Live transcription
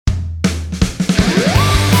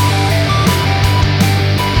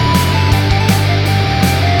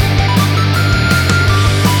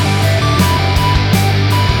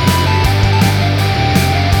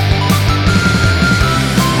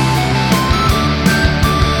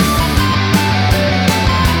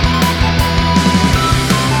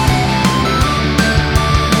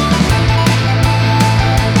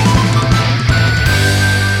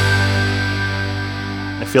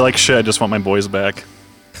feel like shit. I just want my boys back.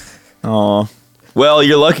 Aw. Well,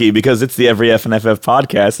 you're lucky because it's the Every F and FF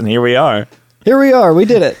podcast, and here we are. Here we are. We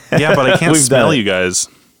did it. Yeah, but I can't We've smell done it. you guys.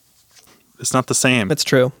 It's not the same. It's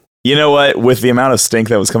true. You know what? With the amount of stink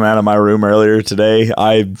that was coming out of my room earlier today,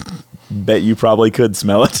 I bet you probably could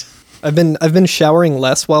smell it. I've been showering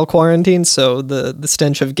less while quarantined, so the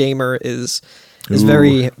stench of gamer is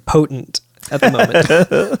very potent at the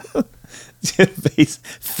moment. He's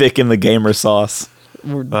thick in the gamer sauce.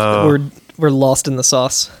 We're lost in the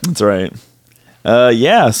sauce. That's right.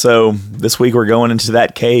 Yeah, so this week we're going into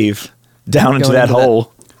that cave, down into that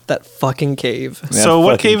hole. That fucking cave. That So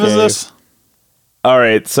what fucking cave is this? All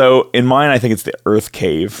right, so in mine I think it's the Earth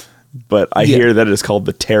Cave, but I hear that it's called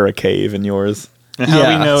the Terra Cave in yours. And how do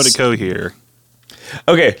we Yeah. know to go here?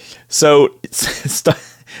 Okay, so it's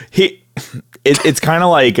kind of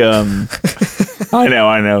like I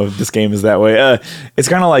know this game is that way. It's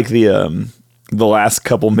kind of like the last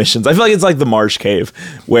couple missions. I feel like it's like the Marsh Cave,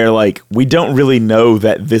 where like we don't really know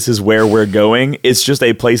that this is where we're going. It's just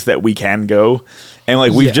a place that we can go. And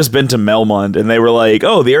like we've just been to Melmond, and they were like,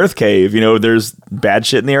 "Oh, the Earth Cave. You know, there's bad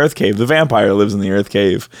shit in the Earth Cave. The vampire lives in the Earth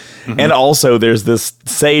Cave, and also there's this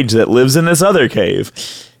sage that lives in this other cave."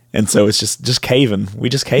 And so it's just caving. We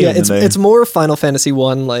just cave. Yeah, it's more Final Fantasy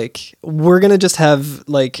 1. Like we're gonna just have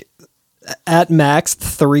like at max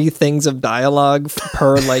 3 things of dialogue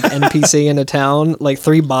per like NPC in a town, like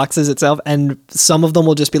 3 boxes itself, and some of them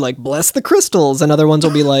will just be like bless the crystals, and other ones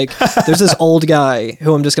will be like there's this old guy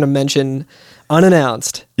who I'm just gonna mention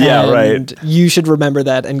unannounced. Yeah, and right. You should remember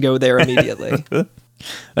that and go there immediately.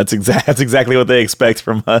 That's exactly what they expect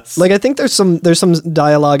from us. Like I think there's some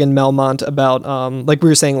dialogue in Melmont about like we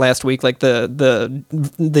were saying last week, like the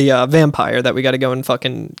vampire that we got to go and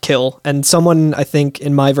fucking kill. And someone I think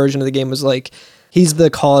in my version of the game was like, he's the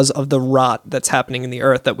cause of the rot that's happening in the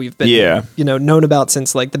earth that we've been known about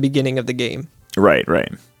since like the beginning of the game. Right.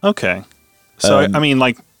 Okay. So, I mean,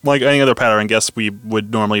 like any other pattern, I guess we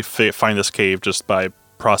would normally find this cave just by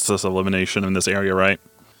process of elimination in this area, right?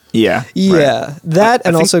 Yeah. Yeah. Right. That I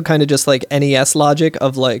and think- also kind of just like NES logic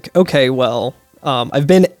of like, okay, well, I've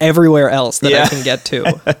been everywhere else that I can get to,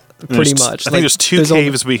 pretty much. I think there's 2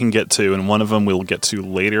 caves we can get to, and one of them we'll get to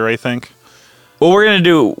later, I think. Well, we're gonna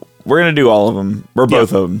do all of them. We're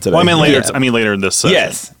both of them today. Well, I mean later. Yeah. I mean later in this session.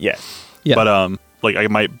 Yes. Yeah. But like I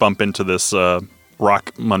might bump into this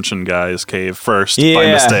rock munching guy's cave first by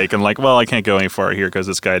Yeah. mistake, and like, well, I can't go any far here because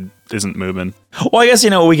this guy isn't moving. Well, I guess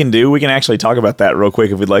you know what we can do. We can actually talk about that real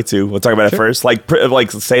quick if we'd like to. We'll talk about it first. Like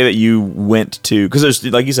say that you went to, because there's,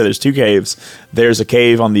 like you said, there's 2 caves. There's a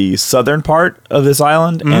cave on the southern part of this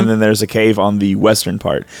island, and then there's a cave on the western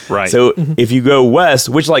part. Right. So if you go west,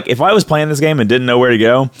 which like if I was playing this game and didn't know where to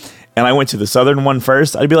go, and I went to the southern one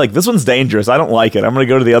first, I'd be like, this one's dangerous. I don't like it. I'm going to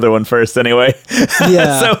go to the other one first anyway.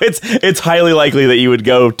 Yeah. So it's highly likely that you would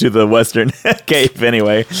go to the western cave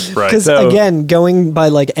anyway. Right. Because again, going by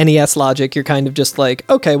like NES logic, you're kind of just like,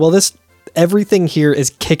 okay, well, everything here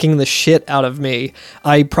is kicking the shit out of me.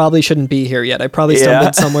 I probably shouldn't be here yet. I probably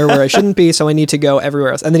stumbled somewhere where I shouldn't be, so I need to go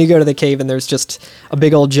everywhere else. And then you go to the cave, and there's just a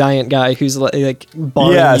big old giant guy who's like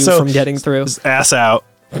barring you from getting through. Ass out.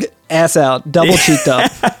 Ass out, double cheeked up.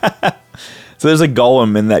 So there's a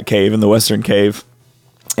golem in that cave, in the western cave,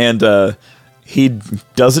 and he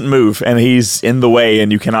doesn't move, and he's in the way, and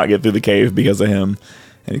you cannot get through the cave because of him.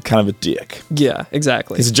 And he's kind of a dick. Yeah,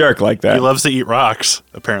 exactly. He's a jerk like that. He loves to eat rocks,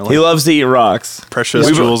 apparently. He loves to eat rocks. Precious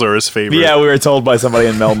jewels are his favorite. Yeah, we were told by somebody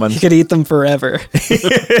in Melman. He could eat them forever.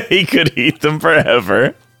 He could eat them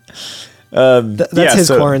forever. That's his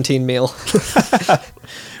quarantine meal.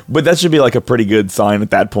 But that should be like a pretty good sign at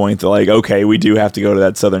that point that like, okay, we do have to go to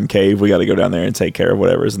that southern cave. We got to go down there and take care of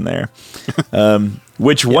whatever's in there.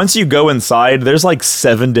 Which once you go inside, there's like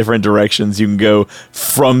 7 different directions you can go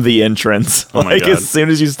from the entrance. Oh my like God. as soon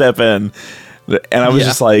as you step in. And I was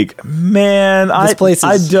just like, man, I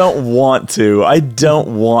don't want to. I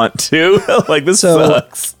don't want to. Like this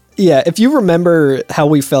sucks. Yeah, if you remember how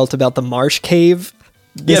we felt about the Marsh Cave.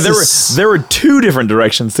 Yeah, there were 2 different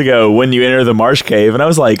directions to go when you enter the Marsh Cave, and I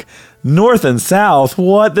was like, north and south.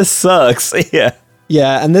 What? This sucks. Yeah.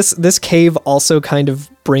 Yeah, and this cave also kind of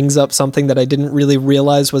brings up something that I didn't really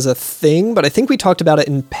realize was a thing, but I think we talked about it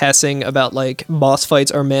in passing about like boss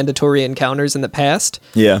fights are mandatory encounters in the past.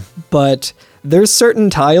 Yeah. But there's certain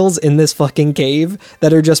tiles in this fucking cave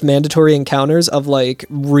that are just mandatory encounters of like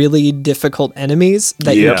really difficult enemies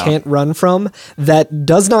that you can't run from. That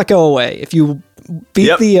does not go away if you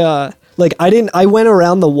beat the like I went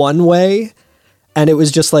around the one way And it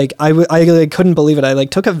was just like I like, couldn't believe it. I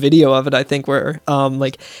like took a video of it, I think, where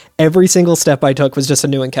like every single step I took was just a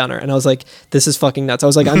new encounter, and I was like, "This is fucking nuts." I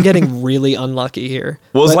was like, "I'm getting really unlucky here."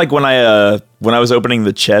 Well, it's like when I was opening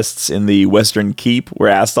the chests in the Western Keep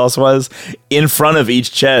where Astos was. In front of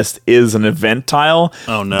each chest is an event tile.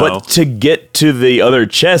 Oh no! But to get to the other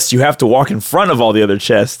chests, you have to walk in front of all the other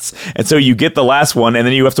chests, and so you get the last one, and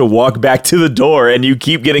then you have to walk back to the door, and you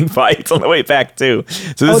keep getting fights on the way back too.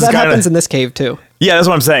 So this that happens in this cave too. Yeah, that's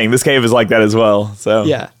what I'm saying. This cave is like that as well. So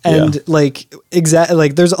yeah, and like exactly,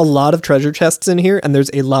 like there's a lot of treasure chests in here, and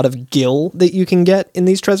there's a lot of gil that you can get in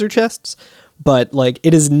these treasure chests. But like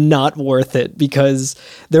it is not worth it because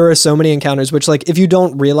there are so many encounters. Which like if you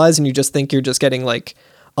don't realize and you just think you're just getting like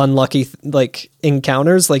unlucky like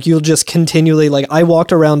encounters, like you'll just continually like I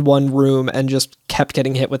walked around one room and just kept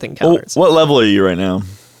getting hit with encounters. What level are you right now?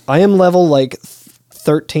 I am level like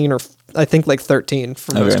 13 or I think like 13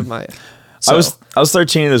 for most of my. So. I was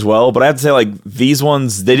 13 as well, but I have to say like these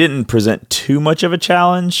ones they didn't present too much of a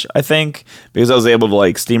challenge, I think, because I was able to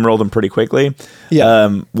like steamroll them pretty quickly.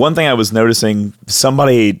 Yeah. One thing I was noticing,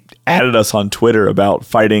 somebody added us on Twitter about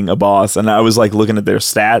fighting a boss, and I was like looking at their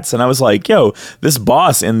stats, and I was like, "Yo, this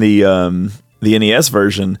boss in the NES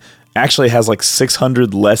version actually has like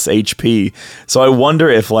 600 less HP." So I wonder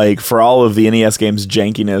if like for all of the NES games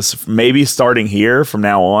jankiness, maybe starting here from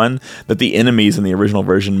now on, that the enemies in the original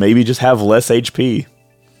version maybe just have less HP.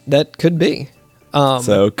 That could be.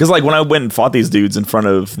 So, because like when I went and fought these dudes in front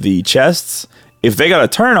of the chests, if they got a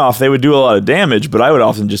turn off, they would do a lot of damage, but I would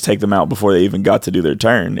often just take them out before they even got to do their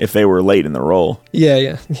turn if they were late in the roll.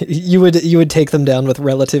 Yeah. You would take them down with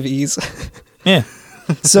relative ease. Yeah.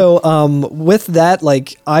 So with that,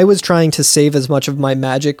 like I was trying to save as much of my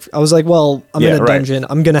magic. I was like, well, I'm in a dungeon.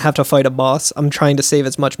 I'm going to have to fight a boss. I'm trying to save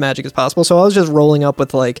as much magic as possible. So I was just rolling up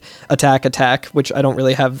with like attack, which I don't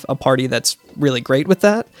really have a party that's really great with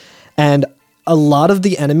that. And a lot of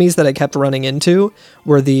the enemies that I kept running into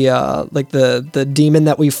were the like the demon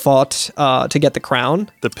that we fought to get the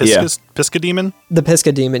crown. The Pisca demon? The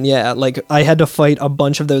Pisca demon, yeah. Like I had to fight a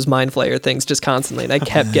bunch of those mind flayer things just constantly, and I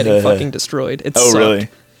kept getting fucking destroyed. It sucked. Really?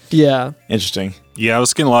 Yeah. Interesting. Yeah, I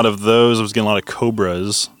was getting a lot of those. I was getting a lot of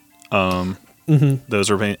cobras. Those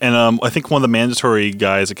were pain. And I think one of the mandatory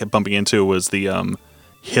guys I kept bumping into was the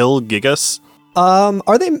Hill Gigas.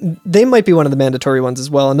 Are they might be one of the mandatory ones as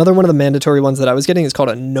well. Another one of the mandatory ones that I was getting is called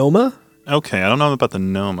a Noma. Okay, I don't know about the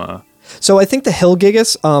Noma. So I think the Hill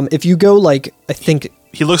Gigas, if you go like, I think...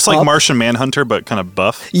 He looks like Martian Manhunter, but kind of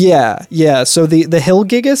buff. Yeah. So the Hill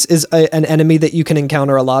Gigas is an enemy that you can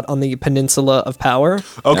encounter a lot on the Peninsula of Power.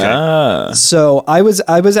 Okay. So I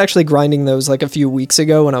was actually grinding those like a few weeks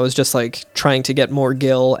ago when I was just like trying to get more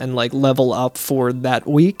gil and like level up for that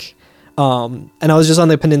week. And I was just on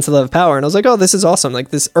the Peninsula of Power, and I was like, oh, this is awesome. Like,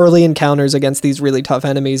 this early encounters against these really tough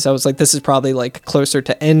enemies, I was like, this is probably, like, closer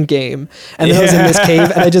to end game. And then I was in this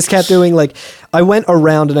cave, and I just kept doing, like, I went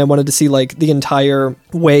around, and I wanted to see, like, the entire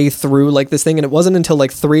way through, like, this thing, and it wasn't until,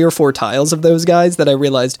 like, 3 or 4 tiles of those guys that I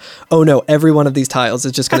realized, oh, no, every one of these tiles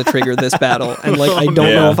is just going to trigger this battle, and, like, I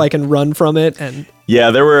don't know if I can run from it, and...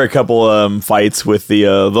 Yeah, there were a couple fights with the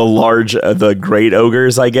large, the great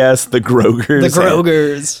ogres, I guess, the Grogers. The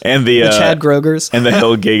Grogers. And the Chad Grogers. And the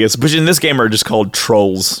Hill Gigas, which in this game are just called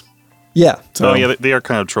trolls. Yeah. So, yeah, they are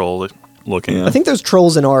kind of troll looking. Yeah. I think there's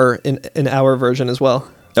trolls in our version as well.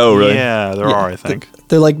 Oh, really? Yeah, there are, I think.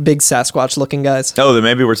 They're like big Sasquatch looking guys. Oh, then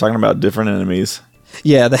maybe we're talking about different enemies.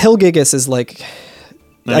 Yeah, the Hill Gigas is like...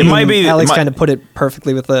 might be. Alex kind of put it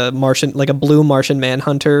perfectly with a Martian, like a blue Martian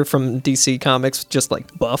Manhunter from DC Comics, just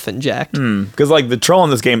like buff and jacked. Because like the troll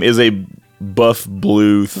in this game is a buff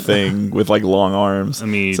blue thing with like long arms. I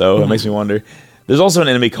mean, so it makes me wonder. There's also an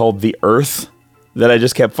enemy called the Earth that I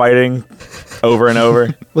just kept fighting over and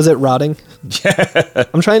over. Was it rotting? Yeah.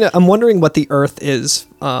 I'm wondering what the Earth is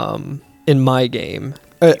in my game.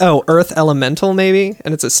 Earth Elemental maybe,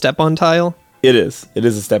 and it's a step-on tile. It is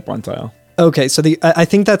a step-on tile. Okay, so I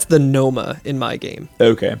think that's the Noma in my game.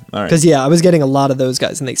 Okay, all right. Because I was getting a lot of those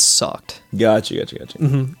guys and they sucked. Gotcha.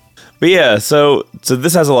 Mm-hmm. But yeah, so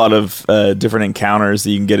this has a lot of different encounters that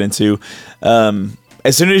you can get into.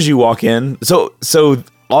 As soon as you walk in, so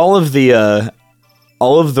all of the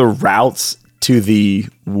routes to the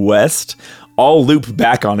west all loop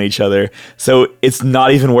back on each other. So it's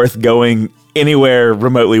not even worth going anywhere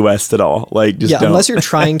remotely west at all. Like, just don't. Unless you're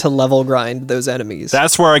trying to level grind those enemies.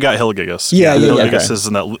 That's where I got Hilgigas. Yeah. Hilgigas is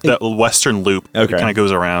in that western loop. Okay. It kind of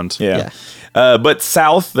goes around. Yeah. But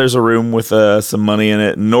south, there's a room with some money in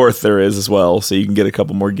it. North, there is as well, so you can get a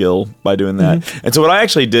couple more gil by doing that. Mm-hmm. And so what I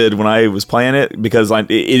actually did when I was playing it, because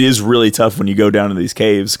it is really tough when you go down to these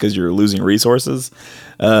caves because you're losing resources.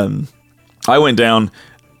 I went down.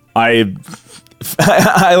 I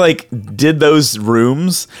like did those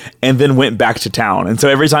rooms and then went back to town. And so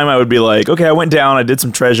every time I would be like, okay, I went down, I did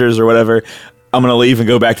some treasures or whatever. I'm going to leave and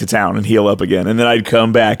go back to town and heal up again. And then I'd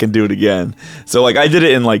come back and do it again. So like I did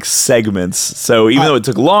it in like segments. So even though it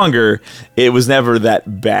took longer, it was never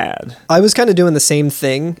that bad. I was kind of doing the same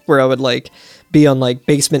thing where I would like be on like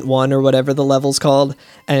basement 1 or whatever the level's called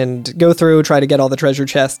and go through, try to get all the treasure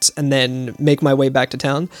chests and then make my way back to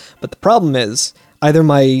town. But the problem is either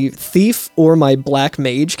my thief or my black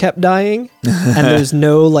mage kept dying and there's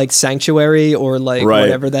no like sanctuary or like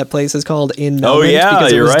whatever that place is called in Melbourne. Oh yeah,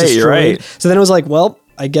 because you're right, you're right. So then I was like, well,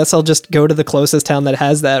 I guess I'll just go to the closest town that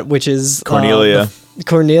has that, which is Cornelia.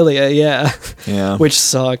 Cornelia, yeah. Yeah. Which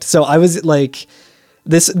sucked. So I was like,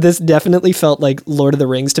 this definitely felt like Lord of the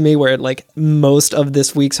Rings to me, where like most of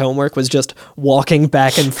this week's homework was just walking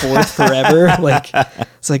back and forth forever. Like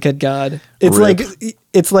it's like, good God.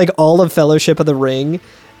 It's like all of Fellowship of the Ring,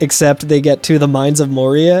 except they get to the Mines of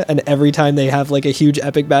Moria, and every time they have like a huge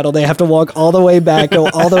epic battle, they have to walk all the way back, go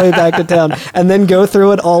all the way back to town, and then go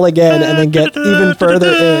through it all again, and then get even further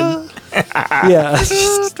in. Yeah.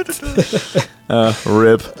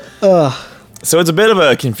 Rip. So it's a bit of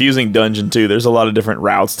a confusing dungeon too. There's a lot of different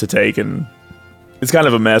routes to take, and it's kind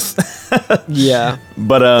of a mess. Yeah,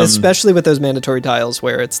 but especially with those mandatory tiles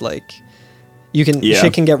where it's like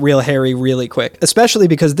shit can get real hairy really quick. Especially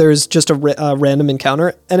because there's just a random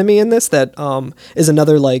encounter enemy in this that is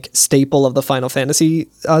another like staple of the Final Fantasy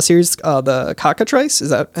series. The cockatrice,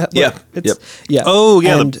 is that? Yeah. Yeah. Oh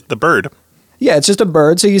yeah, the bird. Yeah, it's just a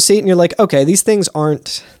bird. So you see it and you're like, okay, these things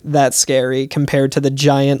aren't that scary compared to the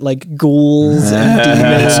giant like ghouls and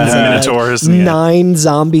demons and minotaurs, like, 9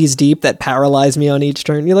 zombies deep that paralyze me on each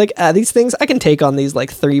turn. You're like, these things, I can take on these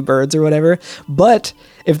like 3 birds or whatever. But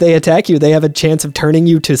if they attack you, they have a chance of turning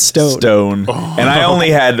you to stone. Oh. And I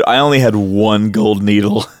only had 1 gold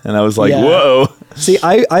needle, and I was like, whoa. See,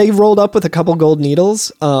 I rolled up with a couple gold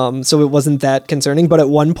needles, so it wasn't that concerning. But at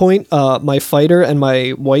one point, my fighter and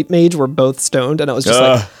my white mage were both stoned, and I was just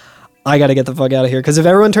like, I got to get the fuck out of here. Because if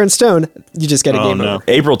everyone turns stone, you just get a game over.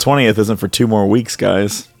 April 20th isn't for 2 more weeks,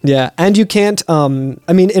 guys. Yeah, and you can't, I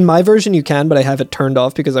mean, in my version you can, but I have it turned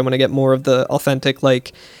off because I want to get more of the authentic,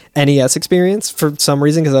 like, NES experience for some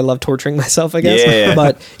reason, because I love torturing myself, I guess. Yeah.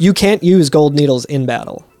 But you can't use gold needles in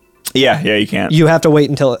battle. Yeah, you can't. You have to wait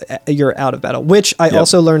until you're out of battle, which I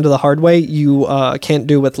also learned the hard way. You can't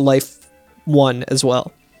do with life 1 as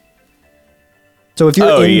well. So if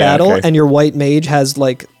you're in battle and your white mage has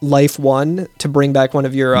like life 1 to bring back one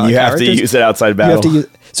of your you have characters, to use it outside battle.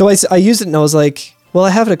 So I used it and I was like, well, I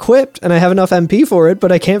have it equipped and I have enough MP for it,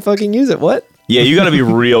 but I can't fucking use it. What? Yeah, you got to be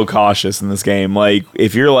real cautious in this game. Like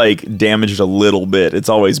if you're like damaged a little bit, it's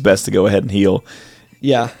always best to go ahead and heal.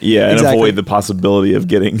 Yeah, and avoid the possibility of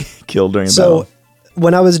getting killed during battle. So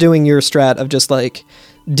when I was doing your strat of just like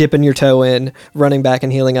dipping your toe in, running back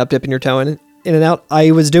and healing up, dipping your toe in and out, I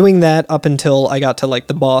was doing that up until I got to like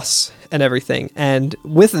the boss and everything. And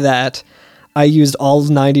with that, I used all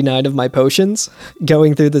 99 of my potions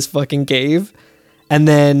going through this fucking cave. And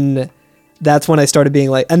then that's when I started being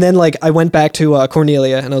like, and then like I went back to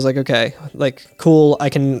Cornelia and I was like, okay, like cool, I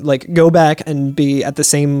can like go back and be at the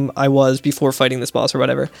same I was before fighting this boss or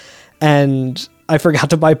whatever. And I forgot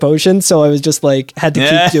to buy potions, so I was just like had to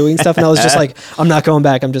keep doing stuff, and I was just like, I'm not going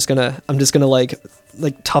back. I'm just gonna like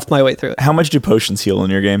tough my way through it. How much do potions heal in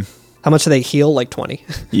your game? How much do they heal? Like 20.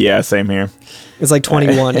 Yeah, same here. It's like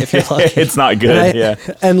 21 if you're lucky. It's not good.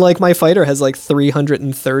 And like my fighter has like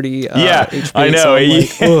 330 HP. I know.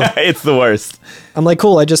 So like, it's the worst. I'm like,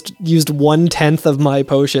 cool, I just used 1/10 of my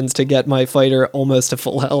potions to get my fighter almost to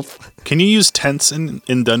full health. Can you use tents in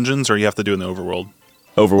dungeons, or you have to do it in the overworld?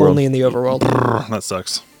 Overworld. Only in the overworld. That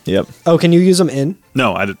sucks. Yep. Oh, can you use them in?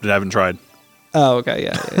 No, I haven't tried. Oh, okay,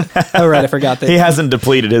 yeah. Oh, right, I forgot that. He hasn't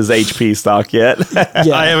depleted his HP stock yet.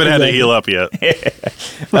 Yeah, I haven't had to heal up yet.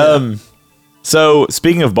 So,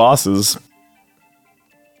 speaking of bosses,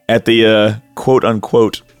 at the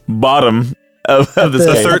quote-unquote bottom of this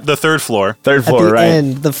game. The third floor. Third floor, at the right?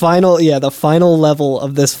 end, the final level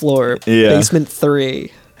of this floor, basement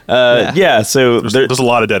 3. So there's a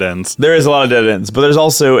lot of dead ends. There is a lot of dead ends, but there's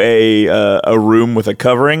also a room with a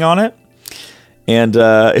covering on it. And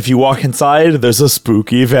if you walk inside, there's a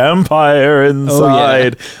spooky vampire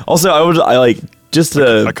inside. Oh, yeah. Also, I like just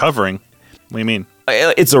a covering. What do you mean?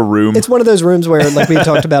 It's a room. It's one of those rooms where, like we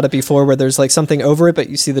talked about it before, where there's like something over it, but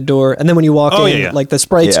you see the door, and then when you walk in, like the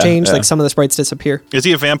sprites change, like some of the sprites disappear. Is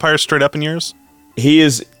he a vampire straight up in yours? He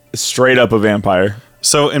is straight up a vampire.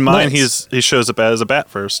 So in mine, he shows up as a bat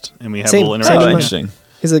first, and we have a little Same interaction. Interesting.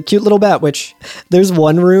 He's a cute little bat, which there's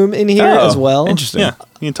one room in here as well. Interesting. Yeah,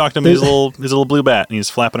 you can talk to him. He's a little blue bat, and he's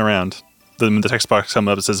flapping around. The text box comes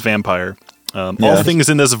up. It says vampire. All things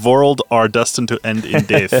in this world are destined to end in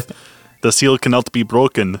death. The seal cannot be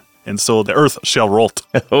broken, and so the earth shall rot.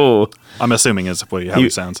 Oh, I'm assuming is how he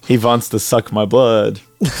sounds. He wants to suck my blood.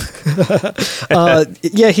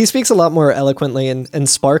 Yeah, he speaks a lot more eloquently and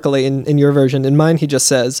sparkly in your version. In mine, he just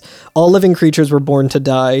says, all living creatures were born to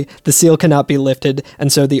die. The seal cannot be lifted,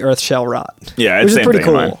 and so the earth shall rot. Yeah, which it's is pretty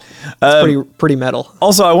same thing in cool. It's pretty metal.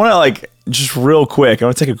 Also, I want to just real quick, I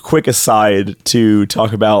want to take a quick aside to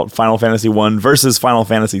talk about Final Fantasy 1 versus Final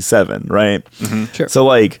Fantasy 7, right? Mm-hmm. Sure. So,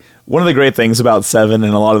 one of the great things about 7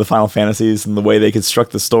 and a lot of the Final Fantasies and the way they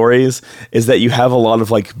construct the stories is that you have a lot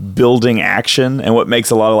of, building action, and what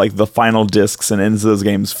makes a lot of, the final discs and ends of those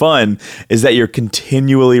games fun is that you're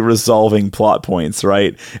continually resolving plot points,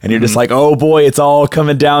 right? And you're just like, oh boy, it's all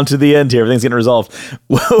coming down to the end here. Everything's getting resolved.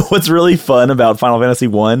 What's really fun about Final Fantasy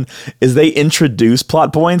 1 is they introduce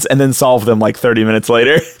plot points and then solve them 30 minutes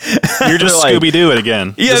later. You're just Scooby-Doo it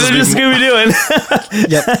again. Yeah, they're just Scooby-Dooing.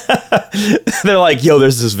 Yep. They're like, yo,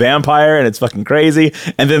 there's this vampire and it's fucking crazy.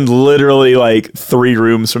 And then literally 3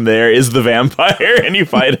 rooms from there is the vampire and you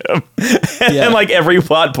fight him. Yeah. And every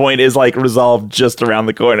plot point is resolved just around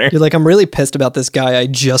the corner. You're like, I'm really pissed about this guy I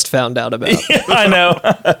just found out about. Yeah, I know.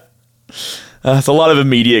 It's a lot of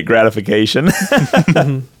immediate gratification.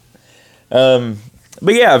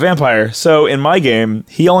 But yeah, vampire. So in my game,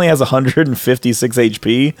 he only has 156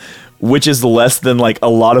 HP, which is less than a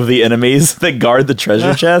lot of the enemies that guard the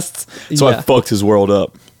treasure chests. So I fucked his world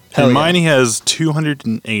up. In mine, he has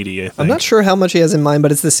 280, I think. I'm not sure how much he has in mind,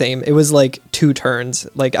 but it's the same. It was 2 turns.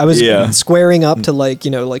 I was squaring up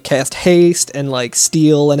to cast haste and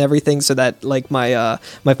steal and everything, so that my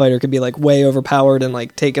fighter could be way overpowered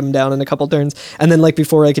and take him down in a couple turns. And then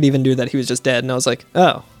before I could even do that, he was just dead, and I was like,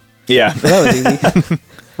 oh. Yeah. That was easy.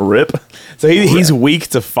 Rip. So he's weak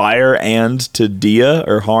to fire and to Dia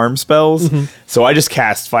or harm spells. Mm-hmm. So I just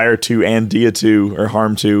cast fire 2 and Dia 2 or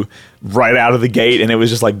harm 2 right out of the gate, and it was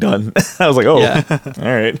just done. I was like, oh, yeah. All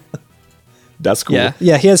right. That's cool.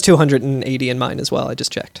 Yeah, he has 280 in mine as well. I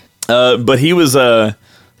just checked. But he was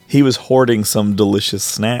hoarding some delicious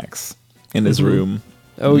snacks in his room.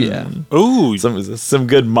 Oh, yeah. Ooh. Some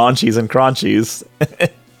good munchies and crunchies.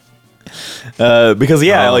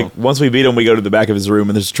 Because once we beat him, we go to the back of his room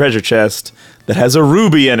and there's a treasure chest that has a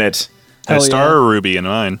ruby in it. A star ruby in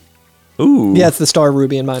mine. Ooh. Yeah, it's the star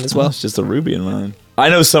ruby in mine as well. It's just a ruby in mine. I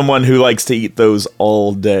know someone who likes to eat those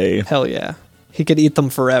all day. Hell yeah. He could eat them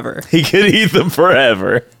forever. He could eat them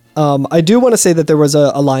forever. I do want to say that there was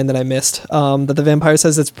a line that I missed that the vampire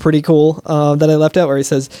says that's pretty cool that I left out, where he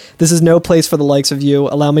says, "This is no place for the likes of you.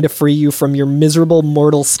 Allow me to free you from your miserable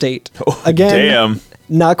mortal state." Oh, again, damn.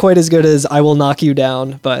 Not quite as good as "I will knock you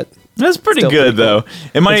down," but that's pretty good, though.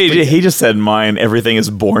 In mine, he just said mine, everything is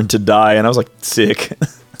born to die, and I was like, sick.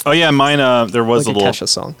 Oh yeah, mine. There was a little Kesha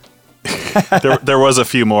song. there was a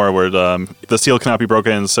few more where the seal cannot be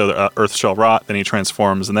broken, so the earth shall rot. Then he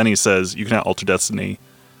transforms, and then he says, "You cannot alter destiny.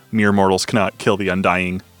 Mere mortals cannot kill the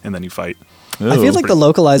undying." And then you fight. I feel like the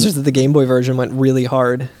localizers of the Game Boy version went really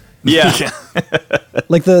hard. Yeah.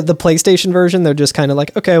 The PlayStation version, they're just kind of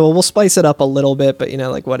okay, well, we'll spice it up a little bit, but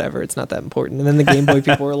whatever, it's not that important. And then the Game Boy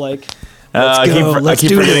people were like, I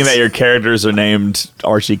keep forgetting that your characters are named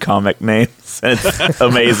Archie comic names. It's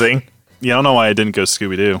amazing. Yeah, I don't know why I didn't go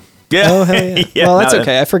Scooby-Doo. Yeah. Oh, hell yeah. Yeah, well, that's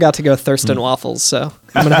okay. I forgot to go Thurston Waffles, so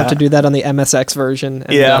I'm going to have to do that on the MSX version.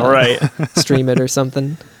 And, right. Stream it or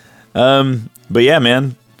something. But yeah,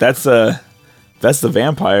 man, that's the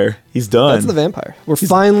vampire. He's done. That's the vampire. We're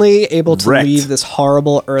finally able to wrecked. leave this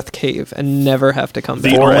horrible Earth cave and never have to come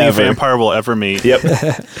The back. only vampire we'll ever meet. Yep.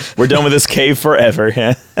 We're done with this cave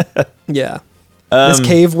forever. Yeah. This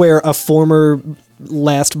cave where a former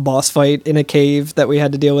last boss fight in a cave that we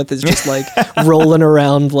had to deal with is just rolling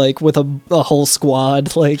around with a whole squad,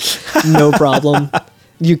 no problem.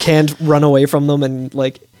 You can't run away from them, and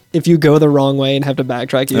if you go the wrong way and have to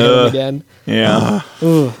backtrack, you hit them again. Yeah.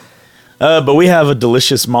 Ooh. But we have a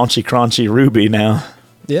delicious Monchy Crunchy Ruby now.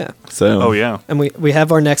 Yeah. So. Oh yeah. And we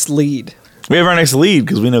have our next lead. We have our next lead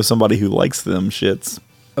because we know somebody who likes them shits.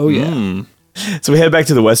 Oh yeah. So we head back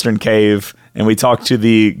to the Western Cave and we talk to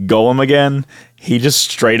the golem again. He just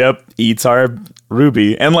straight up eats our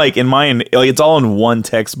ruby. And in mine, it's all in one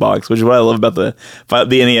text box, which is what I love about the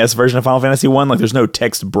NES version of Final Fantasy 1. There's no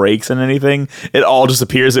text breaks and anything. It all just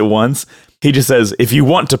appears at once. He just says, "If you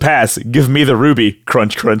want to pass, give me the ruby.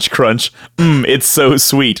 Crunch, crunch, crunch. It's so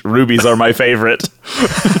sweet. Rubies are my favorite."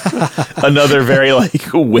 Another very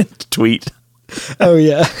wit tweet. Oh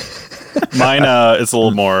yeah. Mine is a little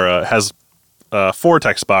more has 4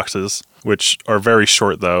 text boxes, which are very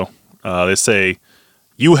short, though. They say,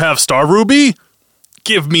 "You have Star Ruby?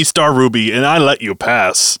 Give me Star Ruby, and I let you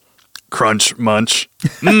pass. Crunch, munch.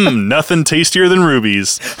 Nothing tastier than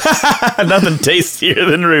rubies." Nothing tastier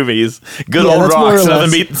than rubies. Good Yeah, old that's more or rocks, nothing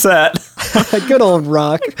less. beating set. Good old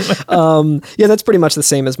rock. Yeah, that's pretty much the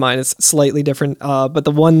same as mine. It's slightly different. But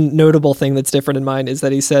the one notable thing that's different in mine is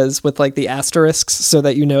that he says, with like the asterisks so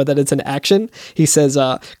that you know that it's an action, he says,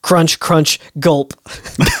 crunch, crunch, gulp.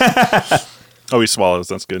 Oh, he swallows.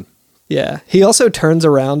 That's good. Yeah. He also turns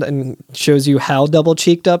around and shows you how double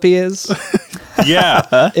cheeked up he is.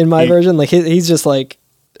 Yeah. In my version, like he's just like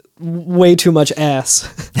way too much ass.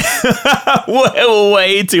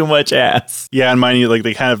 Way too much ass. Yeah, and mine, like,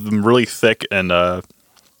 they kind of have them really thick and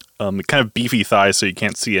kind of beefy thighs, so you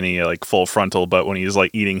can't see any like full frontal. But when he's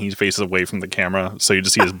like eating, he faces away from the camera, so you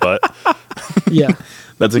just see his butt. Yeah.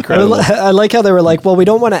 That's incredible. I like how they were like, well, we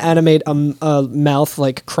don't want to animate a mouth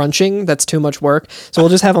like crunching. That's too much work. So we'll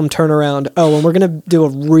just have them turn around. Oh, and we're going to do a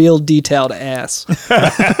real detailed ass.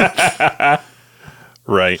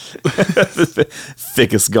 Right.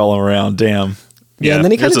 Thickest gull around. Damn. Yeah, and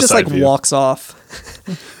then he kind here's of a just side like view. walks off.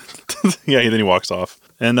 Yeah, then he walks off.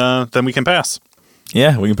 And then we can pass.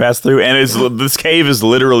 Yeah, we can pass through. And this cave is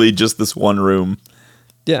literally just this one room.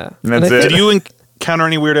 Yeah. And And that's I it. think- Did you encounter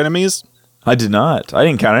any weird enemies? I did not. I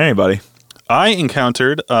didn't encounter anybody. I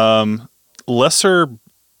encountered lesser...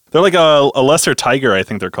 They're like a lesser tiger, I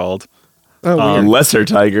think they're called. Oh, weird. Lesser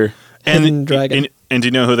tiger. Hidden dragon. And do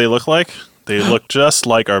you know who they look like? They look just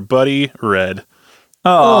like our buddy Red.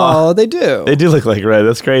 Oh, they do. They do look like red.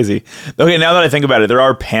 That's crazy. Okay, now that I think about it, there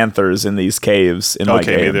are panthers in these caves in my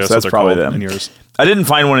Okay, maybe game. that's So what that's they're probably called them. in yours. I didn't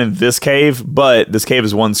find one in this cave, but this cave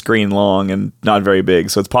is one screen long and not very big.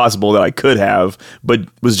 So it's possible that I could have, but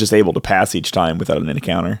was just able to pass each time without an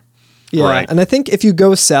encounter. Yeah, Right. and I think if you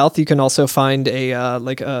go south, you can also find a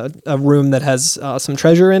room that has some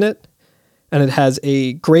treasure in it, and it has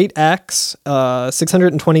a great axe,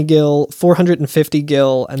 620 gil, 450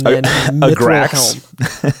 gil, and then a mithril grax.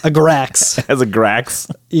 helm. A grax. As a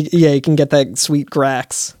grax. Yeah, you can get that sweet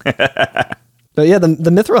grax. But yeah, the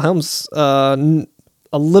mithril helm's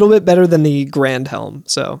a little bit better than the grand helm,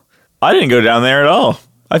 so I didn't go down there at all.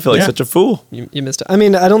 I feel like Yeah. such a fool. you missed it. I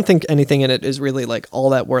mean, I don't think anything in it is really like all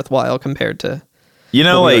that worthwhile compared to You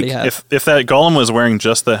know, what we like, already have. If that golem was wearing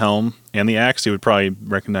just the helm and the axe, you would probably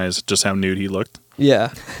recognize just how nude he looked.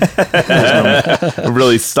 Yeah. I'm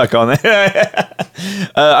really stuck on that.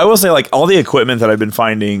 I will say, like, all the equipment that I've been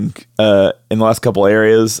finding in the last couple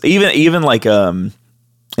areas, even like in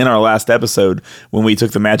our last episode when we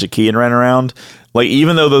took the magic key and ran around, like,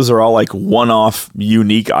 even though those are all like one-off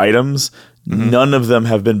unique items, none of them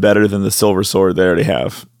have been better than the silver sword they already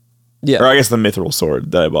have. Yeah. Or I guess the mithril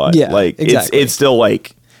sword that I bought. Yeah, like exactly. it's still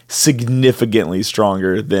like significantly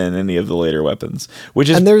stronger than any of the later weapons, which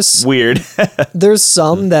is And there's- weird. There's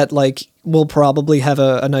some that like will probably have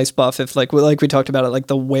a nice buff if like we talked about it, like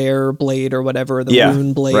the wear blade or whatever, the Yeah,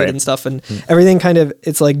 rune blade right. and stuff, and everything kind of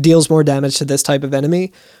it's like deals more damage to this type of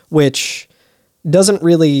enemy, which doesn't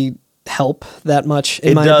really help that much in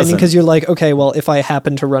It my opinion, doesn't. because you're like, okay, well, if I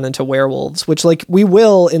happen to run into werewolves, which like we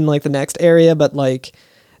will in like the next area, but like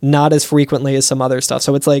not as frequently as some other stuff.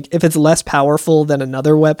 So it's like if it's less powerful than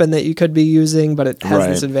another weapon that you could be using, but it has Right.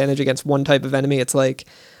 this advantage against one type of enemy, it's like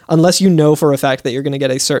unless you know for a fact that you're going to get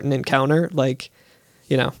a certain encounter, like,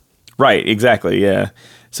 you know. Right, exactly, yeah.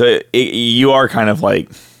 So you are kind of like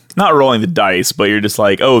not rolling the dice, but you're just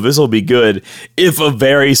like, oh, this will be good if a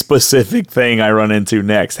very specific thing I run into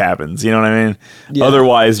next happens. You know what I mean? Yeah.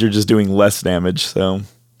 Otherwise, you're just doing less damage. So,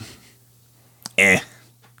 Yeah.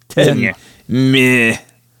 meh.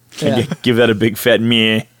 Yeah. Give that a big fat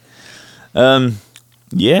meh.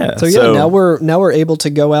 Yeah. So yeah, now we're able to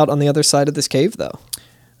go out on the other side of this cave though.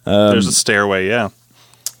 There's a stairway, yeah.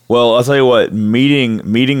 Well, I'll tell you what.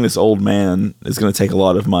 Meeting this old man is going to take a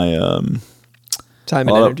lot of my Time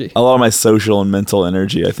a and lot energy. Of, a lot of my social and mental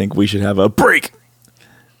energy. I think we should have a break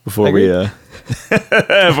before we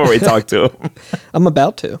before we talk to him. I'm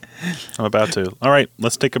about to. I'm about to. All right,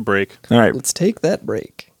 let's take a break. All right. Let's take that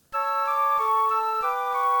break.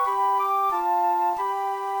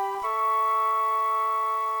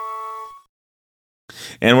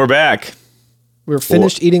 And we're back. We're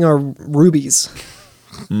finished eating our rubies.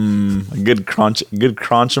 A good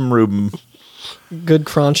crunch'em Reuben. Good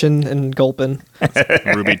crunching and gulping.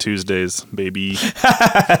 Ruby Tuesdays, baby.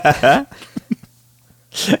 I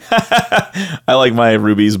like my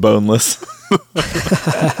rubies boneless.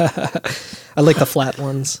 I like the flat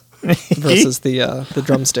ones versus the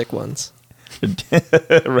drumstick ones.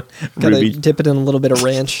 Gotta dip it in a little bit of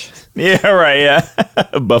ranch. Yeah, right. Yeah,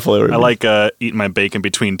 buffalo ruby. I like eating my bacon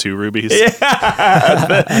between two rubies. Yeah.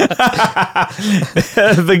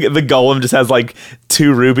 the golem just has like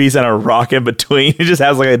 2 rubies and a rock in between. He just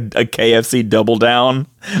has like a KFC double down.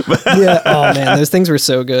 Yeah. Oh man, those things were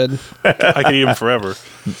so good. I could eat them forever.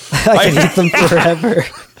 I can eat them forever.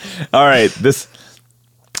 All right, this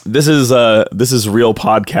is real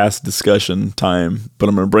podcast discussion time, but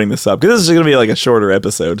I'm going to bring this up because this is going to be like a shorter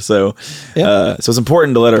episode. So, so it's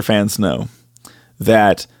important to let our fans know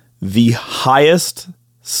that the highest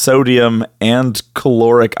sodium and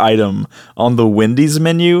caloric item on the Wendy's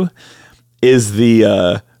menu is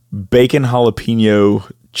the bacon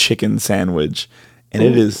jalapeno chicken sandwich, and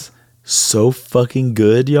it is so fucking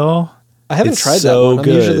good, y'all. I haven't tried that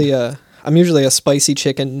one. I'm usually a spicy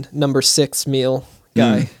chicken number 6 meal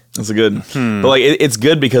guy. That's a good. But like it's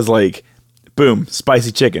good because like boom,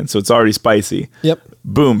 spicy chicken, so it's already spicy. Yep.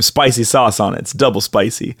 Boom, spicy sauce on it, it's double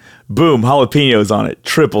spicy. Boom, jalapenos on it,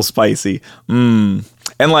 triple spicy. And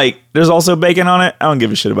like there's also bacon on it. I don't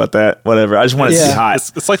give a shit about that. Whatever. I just want it to be hot.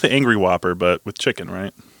 It's like the Angry Whopper but with chicken,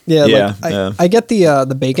 right? Yeah, I get the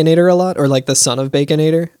Baconator a lot, or like the son of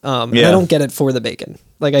Baconator. And I don't get it for the bacon.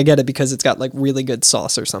 Like I get it because it's got like really good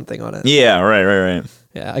sauce or something on it. Yeah, right.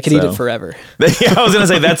 Yeah, I could eat it forever. Yeah, I was gonna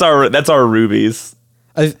say that's our rubies.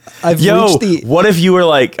 I've reached the. What if you were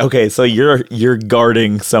like, okay, so you're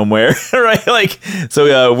guarding somewhere, right? Like,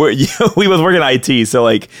 so we both work in IT, so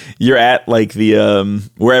like you're at like the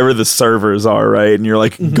wherever the servers are, right? And you're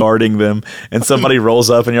like guarding them, and somebody rolls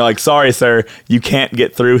up, and you're like, sorry, sir, you can't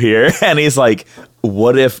get through here. And he's like,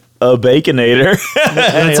 what if a Baconator?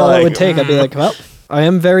 That's all it would take. I'd be like, well, I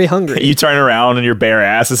am very hungry. You turn around and your bare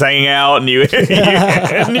ass is hanging out, and you eat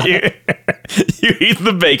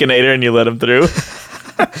the Baconator and you let him through.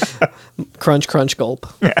 Crunch, crunch, gulp.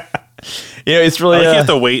 Yeah, it's really. You have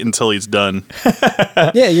to wait until he's done.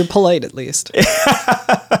 Yeah, you're polite at least.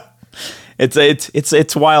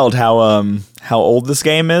 It's wild how old this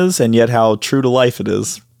game is, and yet how true to life it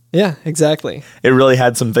is. Yeah, exactly. It really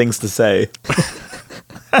had some things to say.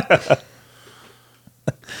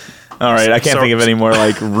 All right, I can't think of any more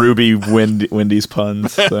like Ruby Wendy's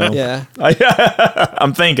puns. So. Yeah,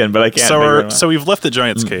 I'm thinking, but I can't. So we've left the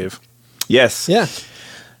Giant's Cave. Yes. Yeah.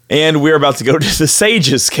 And we're about to go to the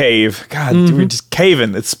Sage's Cave. God, we're just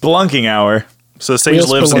caving. It's spelunking hour. So the Sage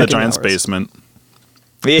lives in the Giant's basement.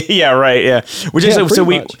 Yeah, right. Yeah.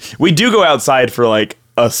 We do go outside for like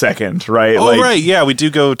a second, right? Oh, right. Yeah, we do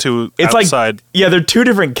go to outside. Like, yeah, they're 2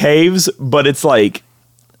 different caves, but it's like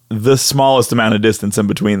the smallest amount of distance in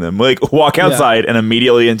between them. Like walk outside and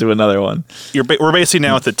immediately into another one. We're basically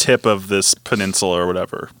now at the tip of this peninsula or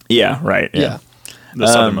whatever. Yeah, right. Yeah. The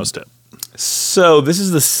southernmost tip. So this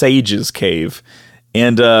is the Sage's Cave,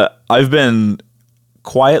 and I've been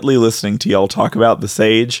quietly listening to y'all talk about the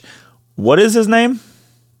Sage. What is his name?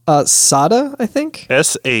 Sada, I think.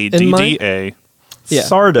 Sadda. Yeah.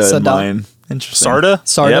 Sarda in mine. Interesting.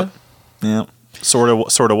 Sarda. Yep. Sort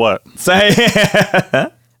of what?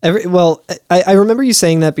 I remember you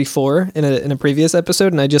saying that before in a previous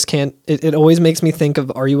episode, and I just can't. It always makes me think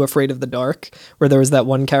of "Are You Afraid of the Dark?" where there was that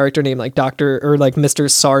one character named like Doctor or like Mr.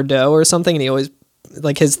 Sardo or something, and he always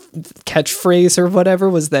like his catchphrase or whatever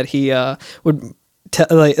was that he would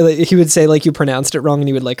he would say like you pronounced it wrong, and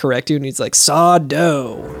he would like correct you, and he's like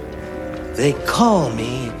Sardo. They call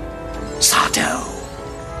me Sardo.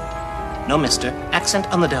 No, mister.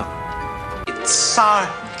 Accent on the dough. It's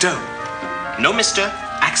Sardo. No, mister.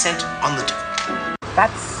 Accent on the dough.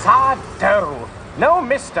 That's Sardo. No,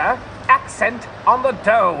 mister. Accent on the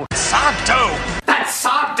dough. Sardo. That's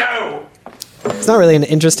Sardo. It's not really an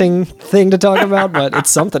interesting thing to talk about, but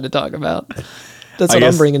it's something to talk about. That's what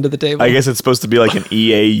I'm bringing to the table. I guess it's supposed to be like an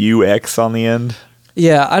EAUX on the end.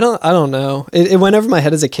 Yeah, I don't know. It went over my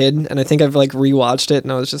head as a kid, and I think I've like rewatched it,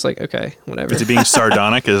 and I was just like, okay, whatever. Is he being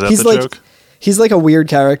sardonic? Is that the joke? He's like a weird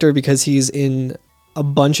character because he's in a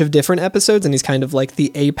bunch of different episodes, and he's kind of like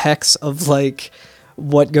the apex of like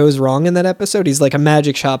what goes wrong in that episode. He's like a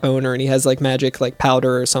magic shop owner, and he has like magic like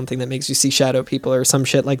powder or something that makes you see shadow people or some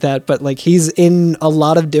shit like that. But like he's in a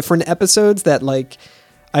lot of different episodes that like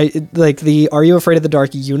the Are You Afraid of the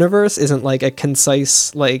Dark universe isn't like a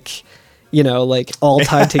concise like, you know, like all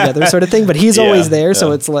tied together sort of thing, but he's always there.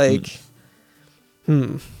 So it's like,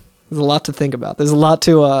 there's a lot to think about. There's a lot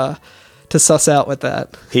to suss out with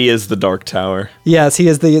that. He is the Dark Tower. Yes, he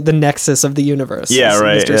is the nexus of the universe. Yeah,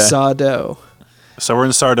 right. Mr. Sardo. So we're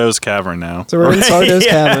in Sardo's cavern now. So we're in Sardo's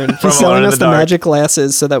cavern. He's selling us the magic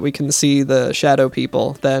glasses so that we can see the shadow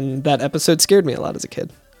people. Then that episode scared me a lot as a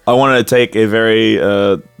kid. I wanted to take a very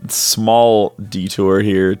small detour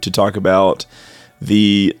here to talk about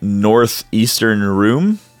the northeastern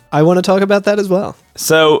room. I want to talk about that as well.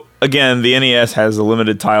 So, again, the NES has a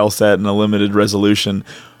limited tile set and a limited resolution.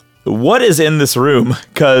 What is in this room?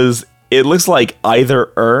 Because it looks like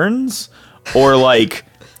either urns or like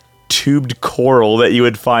tubed coral that you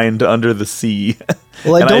would find under the sea.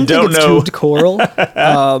 Well, I don't think it's tubed coral.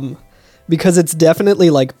 Because it's definitely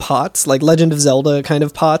like pots, like Legend of Zelda kind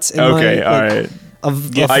of pots. Okay, all right.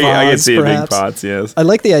 Of I can see it being perhaps. pots, yes. I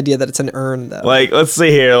like the idea that it's an urn, though. Like, let's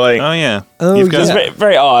see here. Like, Oh yeah. Oh, You've got, yeah. it's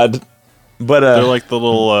very odd. But They're like the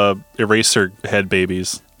little eraser head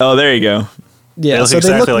babies. oh, there you go. Yeah, They look so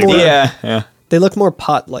exactly they like look more. that. Yeah. They look more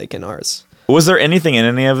pot-like in ours. Was there anything in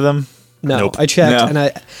any of them? No, Nope. I checked, No. and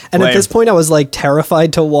at Lame. this point I was like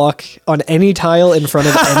terrified to walk on any tile in front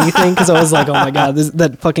of anything because I was like, oh my god,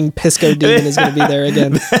 that fucking Pisco demon is gonna be there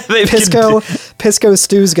again. Pisco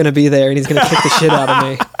Stu's gonna be there, and he's gonna kick the shit out of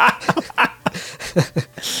me.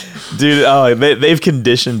 Dude, they've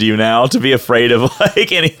conditioned you now to be afraid of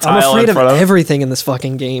like any tile I'm afraid in of front of them. everything in this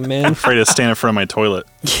fucking game, man. Afraid to stand in front of my toilet.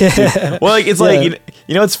 Yeah. Well, like it's Yeah. like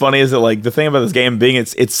you know what's funny is that like the thing about this game being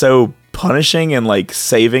it's so punishing and like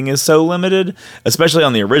saving is so limited, especially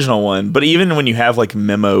on the original one. But even when you have like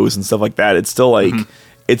memos and stuff like that, it's still like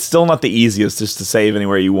it's still not the easiest just to save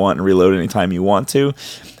anywhere you want and reload anytime you want to.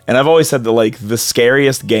 And I've always said that like the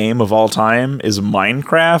scariest game of all time is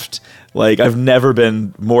Minecraft. Like I've never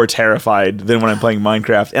been more terrified than when I'm playing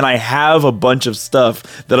Minecraft, and I have a bunch of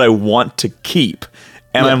stuff that I want to keep.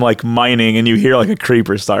 And I'm like mining, and you hear like a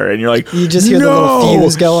creeper start, and you're like, You just hear the little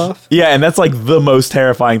fuse go off. Yeah, and that's like the most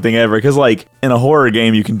terrifying thing ever. Because like in a horror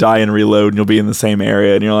game, you can die and reload, and you'll be in the same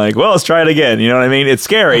area, and you're like, well, let's try it again. You know what I mean? It's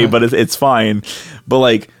scary, but it's fine. But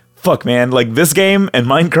like, fuck, man, like this game and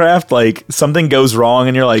Minecraft, like something goes wrong,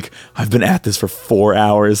 and you're like, I've been at this for 4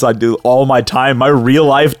 hours. I do all my time, my real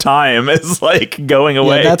life time is like going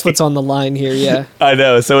away. Yeah, that's what's on the line here. Yeah. I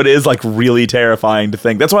know. So it is like really terrifying to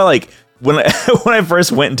think. That's why like when I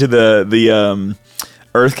first went into the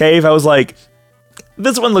Earth Cave, I was like,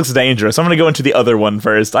 this one looks dangerous. I'm gonna go into the other one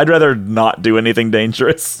first. I'd rather not do anything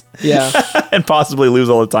dangerous. Yeah. And possibly lose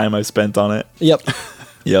all the time I spent on it. Yep.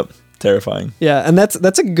 Yep. Terrifying. Yeah, and that's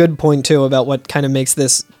a good point too about what kind of makes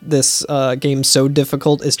this game so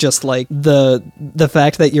difficult is just like the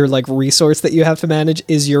fact that your like resource that you have to manage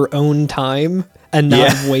is your own time and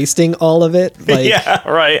not wasting all of it. Like, yeah,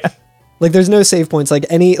 right. Like there's no save points. Like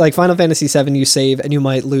Final Fantasy VII, you save and you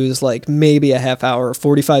might lose like maybe a half hour,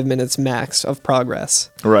 45 minutes max of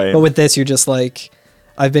progress. Right. But with this, you're just like,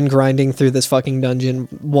 I've been grinding through this fucking dungeon,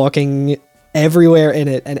 walking everywhere in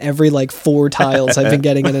it, and every like 4 tiles I've been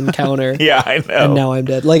getting an encounter. Yeah, I know. And now I'm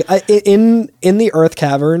dead. Like in the Earth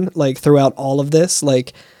Cavern, like throughout all of this,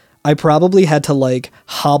 like I probably had to like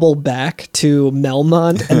hobble back to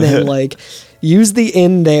Melmont and then like use the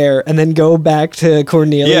inn there and then go back to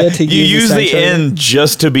Cornelia to use the inn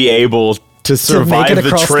just to be able to survive to make it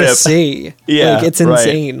across the trip. the sea. Yeah, like, it's right.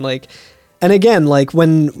 insane. Like, and again, like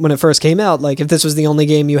when it first came out, like if this was the only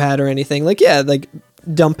game you had or anything, like yeah, like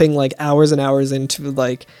dumping like hours and hours into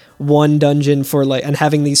like one dungeon for like and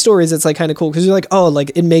having these stories, it's like kind of cool because you're like, oh,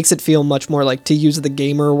 like it makes it feel much more like, to use the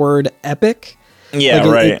gamer word, epic. Yeah,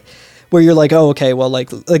 Like, right. where you're like, oh, okay, well,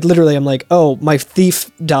 like literally, I'm like, oh, my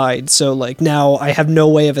thief died, so like now I have no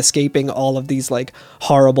way of escaping all of these like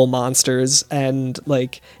horrible monsters, and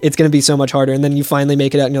like it's gonna be so much harder. And then you finally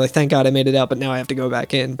make it out, and you're like, thank God I made it out, but now I have to go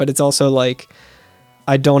back in. But it's also like,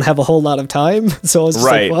 I don't have a whole lot of time, so I was just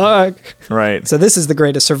like, fuck. Right. So this is the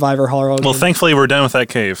greatest survivor horror. Well, thankfully we're done with that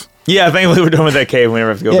cave. Yeah, thankfully we're done with that cave. We never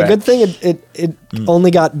have to go yeah, back. good thing it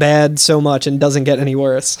only got bad so much and doesn't get any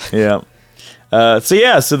worse. Yeah.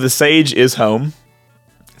 So the sage is home.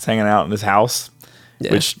 He's hanging out in his house,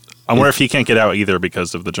 which I wonder if he can't get out either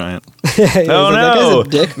because of the giant. That guy's a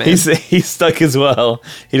dick, man. He's stuck as well.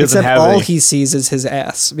 He doesn't Except have all any. he sees is his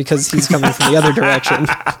ass because he's coming from the other direction.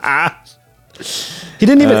 He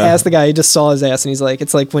didn't even ask the guy. He just saw his ass, and he's like,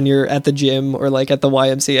 it's like when you're at the gym or like at the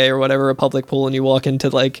YMCA or whatever, a public pool, and you walk into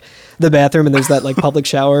like the bathroom and there's that like public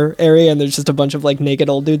shower area, and there's just a bunch of like naked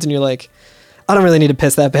old dudes, and you're like, I don't really need to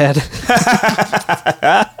piss that bad.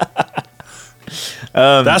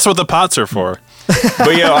 That's what the pots are for.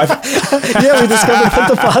 But Yeah, we discovered what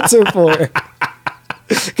the pots are for.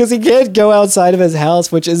 Because he can't go outside of his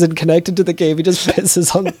house, which isn't connected to the cave. He just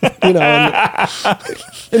pisses on, in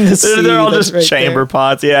the sea. they're all that's just right chamber there.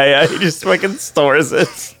 pots. Yeah. He just fucking stores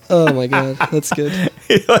it. Oh my god, that's good.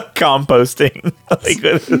 He's like composting.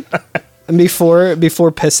 And before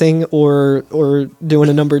pissing or doing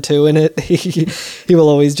a number 2 in it, he will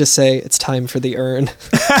always just say, "It's time for the urn."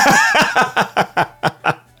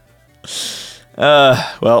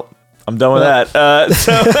 Well, I'm done with that.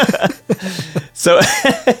 So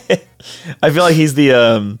I feel like he's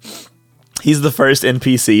the first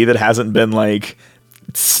NPC that hasn't been like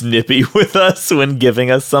snippy with us when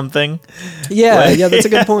giving us something. Yeah, that's a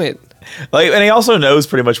good point. Like, and he also knows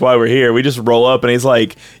pretty much why we're here. We just roll up and he's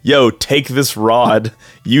like, "Yo, take this rod,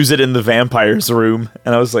 use it in the vampire's room."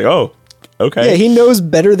 And I was like, "Oh, okay." Yeah, he knows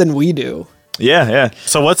better than we do. Yeah.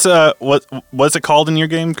 So what's it called in your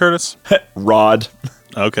game, Curtis? Rod.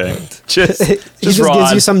 Okay. He just Rod.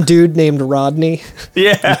 gives you some dude named Rodney.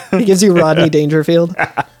 Yeah. He gives you Rodney Dangerfield.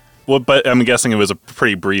 Well, but I'm guessing it was a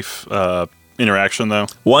pretty brief interaction, though.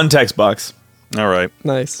 One text box. All right.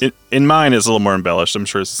 Nice. In mine is a little more embellished. I'm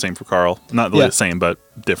sure it's the same for Carl. Not really the same, but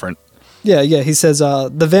different. Yeah. He says, the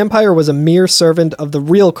vampire was a mere servant of the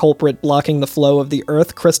real culprit blocking the flow of the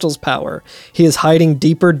earth crystal's power. He is hiding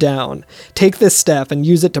deeper down. Take this staff and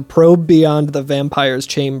use it to probe beyond the vampire's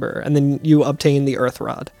chamber, and then you obtain the earth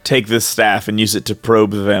rod. Take this staff and use it to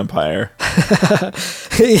probe the vampire.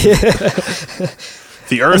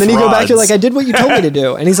 The earth And then you go back, you're rods. like, I did what you told me to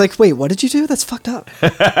do. And he's like, wait, what did you do? That's fucked up.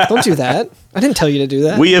 Don't do that. I didn't tell you to do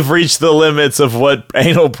that. We have reached the limits of what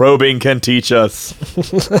anal probing can teach us.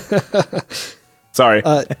 Sorry.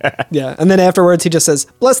 Yeah. And then afterwards, he just says,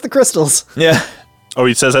 bless the crystals. Yeah. Oh,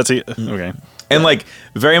 he says that to you? Okay. And like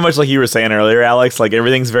very much like you were saying earlier, Alex, like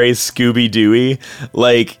everything's very Scooby-Dooey.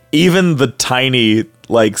 Like even the tiny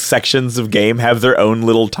like sections of game have their own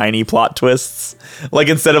little tiny plot twists. Like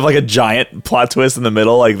instead of like a giant plot twist in the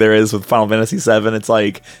middle, like there is with Final Fantasy VII, it's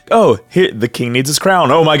like, oh, here the king needs his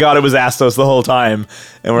crown. Oh my god, it was Astos the whole time.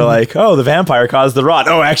 And we're like, oh, the vampire caused the rot.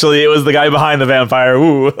 Oh, actually, it was the guy behind the vampire.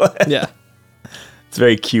 Ooh. Yeah. It's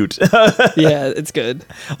very cute. Yeah, it's good.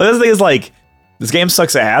 Well, the thing is, like, this game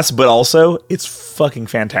sucks ass, but also it's fucking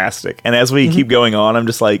fantastic. And as we keep going on, I'm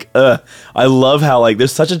just like, I love how like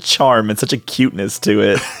there's such a charm and such a cuteness to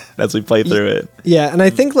it as we play through it. Yeah, and I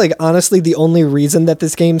think like honestly the only reason that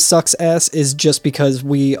this game sucks ass is just because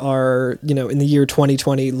we are, in the year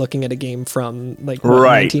 2020 looking at a game from like what,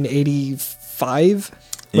 Right. 1985.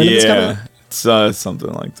 When did this come out? It's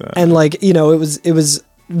something like that. And like, it was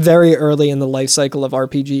very early in the life cycle of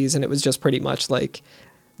RPGs, and it was just pretty much like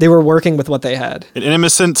they were working with what they had. An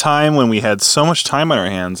innocent time when we had so much time on our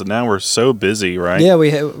hands, and now we're so busy, right? Yeah, we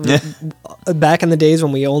back in the days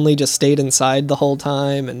when we only just stayed inside the whole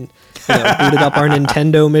time and booted up our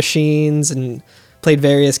Nintendo machines and played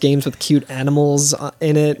various games with cute animals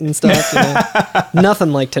in it and stuff.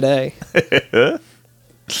 Nothing like today.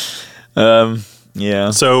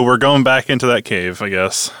 Yeah. So we're going back into that cave, I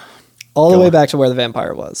guess. All the way back to where the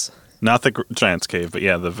vampire was. Not the Giant's cave, but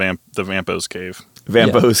yeah, the Vampo's cave.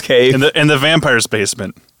 Vampo's cave. In the vampire's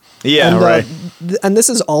basement. Yeah, And, right. And this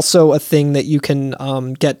is also a thing that you can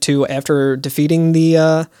get to after defeating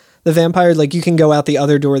the vampire. Like you can go out the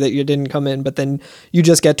other door that you didn't come in, but then you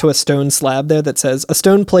just get to a stone slab there that says a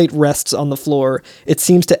stone plate rests on the floor. It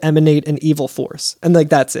seems to emanate an evil force, and like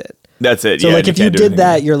that's it. That's it. So yeah, like if you can't do did anything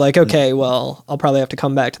that, else. you're like, okay, well, I'll probably have to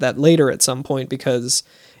come back to that later at some point because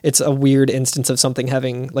it's a weird instance of something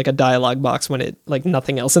having like a dialogue box when it like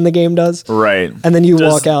nothing else in the game does. Right. And then you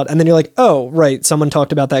walk out and then you're like, oh, right, someone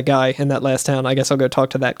talked about that guy in that last town. I guess I'll go talk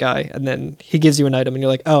to that guy. And then he gives you an item and you're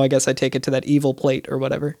like, oh, I guess I take it to that evil plate or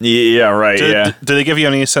whatever. Yeah, right. Did they give you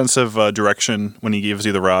any sense of direction when he gives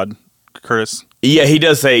you the rod, Curtis? Yeah, he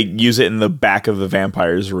does say use it in the back of the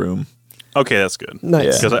vampire's room. Okay, that's good.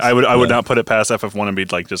 Nice. Because I would not put it past FF1 and be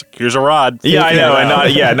like, just here's a rod. Yeah, I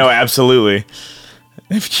know. No, absolutely.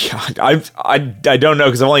 I don't know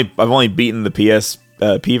because I've only beaten the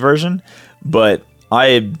PSP version, but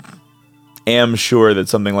I am sure that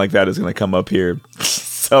something like that is going to come up here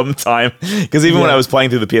sometime. Because even when I was playing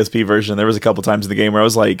through the PSP version, there was a couple times in the game where I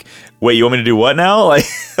was like, "Wait, you want me to do what now?" Like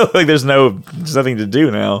there's nothing to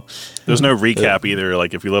do now. There's no recap either.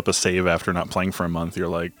 Like if you let up a save after not playing for a month, you're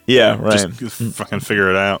like, Yeah, right. just fucking figure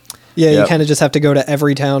it out. Yeah, you Yep. kind of just have to go to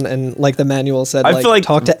every town and, like the manual said, I feel like-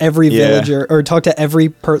 talk to every yeah. villager or talk to every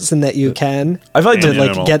person that you can. I feel like to And like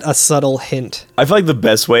animal. get a subtle hint. I feel like the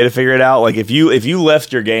best way to figure it out, like if you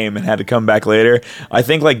left your game and had to come back later, I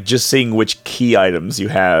think like just seeing which key items you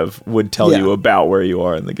have would tell Yeah. you about where you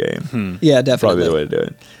are in the game. Yeah, Probably definitely. the way to do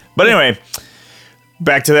it. But anyway,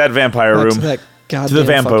 back to that vampire Back room. to that goddamn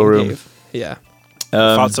Vampo fucking room. cave. Yeah.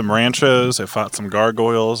 I fought some ranchos. I fought some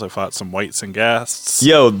gargoyles. I fought some whites and ghasts.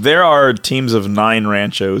 Yo, there are teams of 9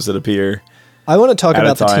 ranchos that appear. I want to talk At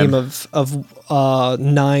a about the time. team of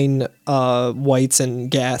 9 whites and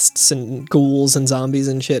ghasts and ghouls and zombies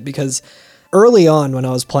and shit because early on when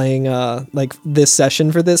I was playing like this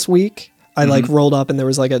session for this week, I like rolled up and there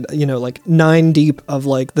was like a like 9 deep of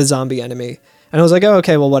like the zombie enemy. And I was like, oh,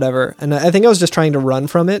 okay, well, whatever. And I think I was just trying to run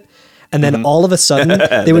from it. And then all of a sudden,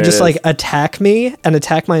 they would just like attack me and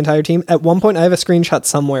attack my entire team. At one point, I have a screenshot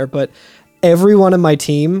somewhere, but everyone in my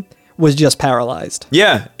team was just paralyzed.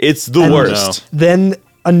 Yeah, it's the worst. Then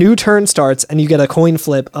a new turn starts and you get a coin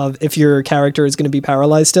flip of if your character is going to be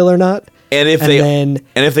paralyzed still or not. And if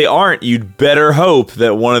they aren't, you'd better hope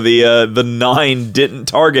that one of the 9 didn't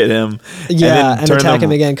target him. Yeah, and attack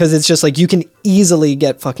him again, because it's just like you can easily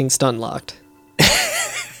get fucking stun locked.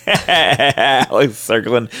 Like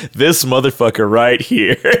circling this motherfucker right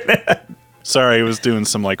here. Sorry, I was doing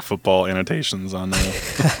some like football annotations on the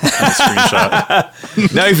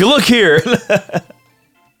screenshot. Now, if you look here, if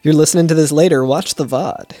you're listening to this later, watch the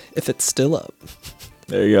VOD if it's still up.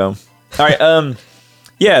 There you go. All right.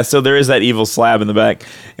 Yeah. So there is that evil slab in the back,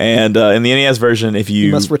 and in the NES version, if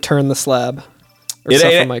you must return the slab. Or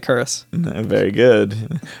suffer my curse. Very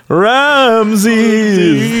good.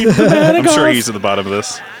 Ramses! I'm sure he's at the bottom of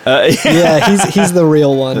this. Yeah, he's the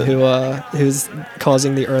real one who's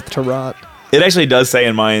causing the earth to rot. It actually does say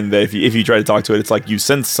in mine that if you try to talk to it, it's like you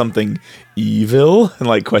sense something evil and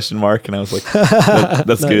like question mark, and I was like,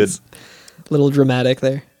 that's nice. Good. Little dramatic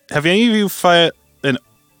there. Have any of you fought an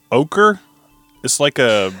ochre? It's like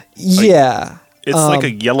a yeah. It's like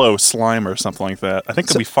a yellow slime or something like that. I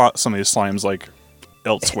think we fought some of these slimes like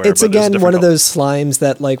elsewhere. It's again one of those slimes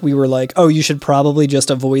that like we were like, oh, you should probably just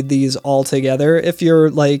avoid these altogether if you're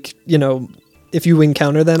like, you know, if you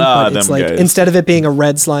encounter them. But it's like guys. Instead of it being a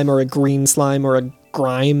red slime or a green slime or a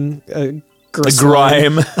grime,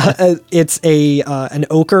 it's an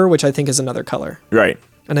ochre, which I think is another color. Right.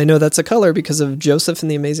 And I know that's a color because of Joseph and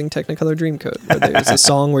the Amazing Technicolor Dreamcoat, where there's a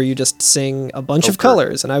song where you just sing a bunch of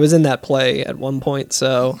colors. And I was in that play at one point,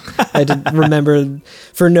 so I had to remember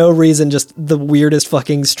for no reason just the weirdest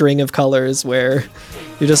fucking string of colors where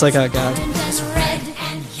you're just like, oh god. There's red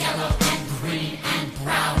and yellow and green and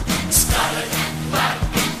brown and scarlet and black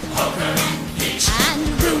and ochre and peach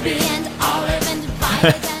and ruby and olive and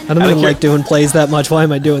violet. I don't even like doing plays that much. Why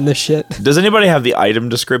am I doing this shit? Does anybody have the item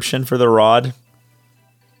description for the rod?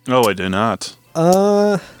 Oh, I do not.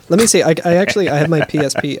 Let me see. I have my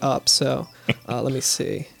PSP up, so let me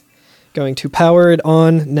see. Going to power it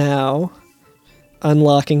on now.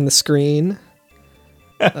 Unlocking the screen.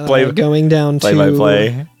 Going down to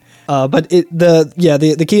play. But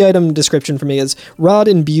the key item description for me is rod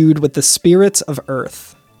imbued with the spirits of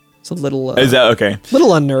Earth. It's a little. Is that okay?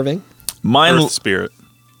 Little unnerving. Mine Earth spirit.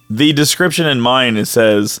 The description in mine it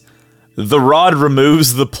says, the rod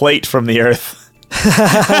removes the plate from the Earth.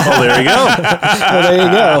 Oh, there you go. Well, there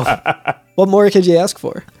you go. What more could you ask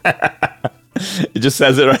for? It just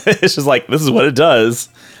says it right. It's just like, this is what it does.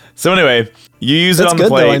 So anyway, you use it on the plate.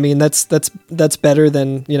 That's good, though. I mean, that's better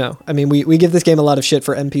than, you know, I mean, we give this game a lot of shit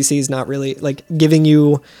for NPCs not really, like, giving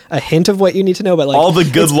you a hint of what you need to know, but, like... all the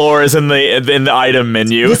good lore is in the item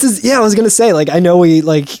menu. I was going to say, like, I know we,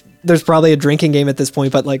 like... There's probably a drinking game at this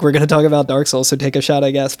point, but like we're going to talk about Dark Souls, so take a shot,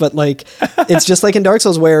 I guess. But like, it's just like in Dark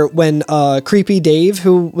Souls where when Creepy Dave,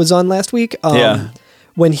 who was on last week, when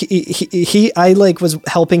I like was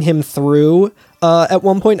helping him through at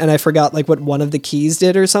one point, and I forgot like what one of the keys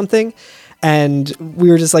did or something. And we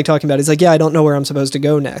were just like talking about it. He's like, yeah, I don't know where I'm supposed to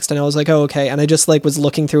go next. And I was like, oh, okay. And I just like was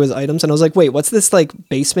looking through his items and I was like, wait, what's this like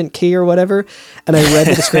basement key or whatever? And I read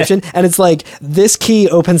the description and it's like, this key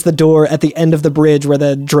opens the door at the end of the bridge where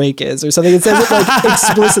the Drake is or something. It says it like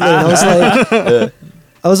explicitly. And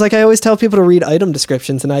I was like, I always tell people to read item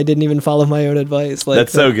descriptions and I didn't even follow my own advice. Like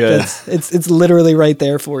that's so good. It's literally right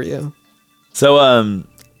there for you. So,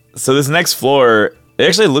 so this next floor, it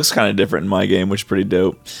actually looks kind of different in my game, which is pretty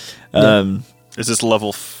dope. Is this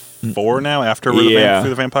level 4 now after through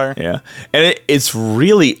the vampire? Yeah. And it's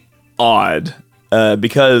really odd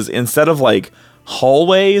because instead of like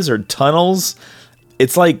hallways or tunnels,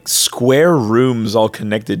 it's like square rooms all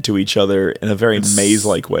connected to each other in a very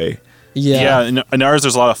maze-like way. Yeah, in ours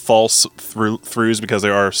there's a lot of false throughs because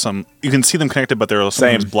there are some, you can see them connected, but they're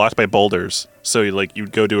sometimes blocked by boulders. So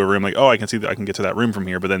you'd go to a room like, oh, I can get to that room from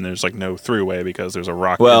here, but then there's like no throughway because there's a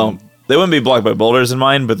rock. Well, they wouldn't be blocked by boulders in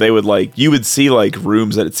mine, but they would like, you would see like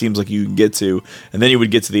rooms that it seems like you can get to, and then you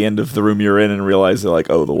would get to the end of the room you're in and realize that like,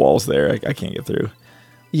 oh, the wall's there, I can't get through.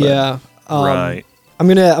 Yeah. Right. I'm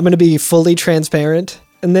gonna be fully transparent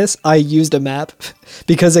in this. I used a map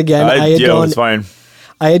because again, it's fine.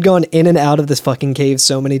 I had gone in and out of this fucking cave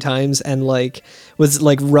so many times and like was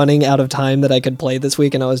like running out of time that I could play this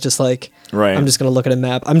week. And I was just like, I'm just going to look at a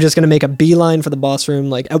map. I'm just going to make a beeline for the boss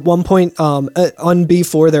room. Like at one point on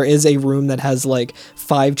B4, there is a room that has like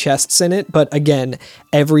 5 chests in it. But again,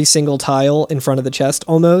 every single tile in front of the chest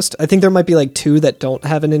almost, I think there might be like 2 that don't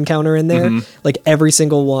have an encounter in there. Mm-hmm. Like every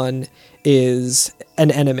single one is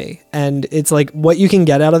an enemy. And it's like what you can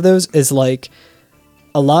get out of those is like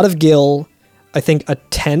a lot of gil, I think a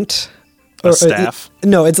tent. A staff?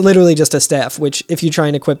 No, it's literally just a staff, which if you try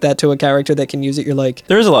and equip that to a character that can use it, you're like...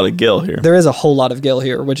 There's a lot of gil here. There is a whole lot of gil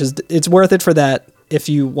here, which is... It's worth it for that if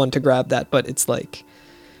you want to grab that, but it's like...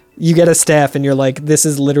 You get a staff and you're like, this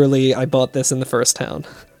is literally... I bought this in the first town.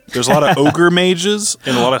 There's a lot of ogre mages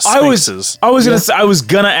and a lot of spaces. I was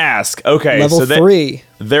gonna ask. Okay, Level 3.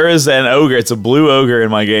 There is an ogre. It's a blue ogre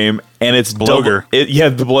in my game, and it's Blogger.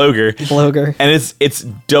 the blogger. Blogger. And it's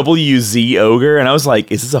WZ ogre, and I was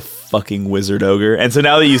like, is this a fucking wizard ogre? And so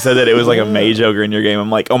now that you said that it was like a mage ogre in your game, I'm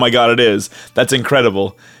like, oh my god, it is. That's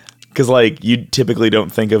incredible. Because like you typically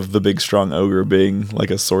don't think of the big strong ogre being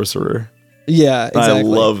like a sorcerer. Yeah, exactly. I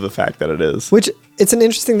love the fact that it is. Which, it's an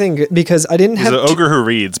interesting thing because I didn't have... He's an ogre who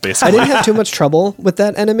reads, basically. I didn't have too much trouble with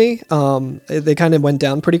that enemy. They kind of went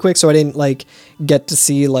down pretty quick, so I didn't like get to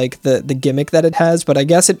see like the gimmick that it has. But I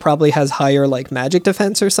guess it probably has higher like magic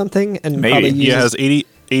defense or something, and Maybe. probably He has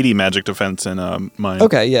 80 magic defense in mine.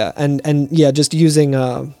 Okay, yeah, and yeah, just using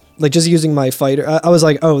using my fighter. I was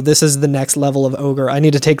like, oh, this is the next level of ogre. I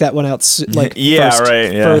need to take that one out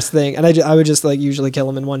first thing, and I would just like usually kill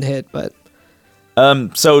him in one hit, but.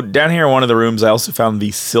 So down here in one of the rooms, I also found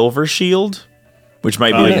the silver shield, which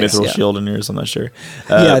might be the mithril shield in yours. I'm not sure.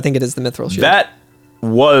 Yeah, I think it is the mithril shield. That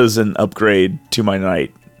was an upgrade to my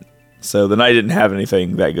knight. So the knight didn't have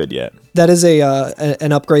anything that good yet. That is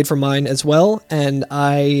an upgrade for mine as well, and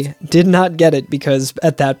I did not get it because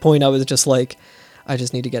at that point I was just like, I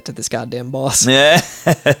just need to get to this goddamn boss. Yeah,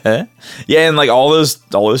 yeah, and like all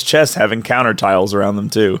those chests have encounter tiles around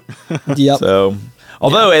them too. Yep. So.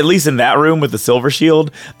 Although, at least in that room with the silver shield,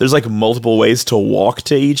 there's like multiple ways to walk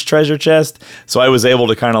to each treasure chest. So I was able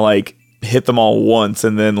to kind of like hit them all once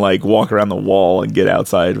and then like walk around the wall and get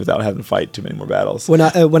outside without having to fight too many more battles. When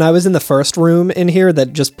I was in the first room in here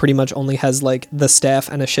that just pretty much only has like the staff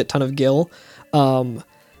and a shit ton of gil,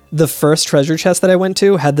 the first treasure chest that I went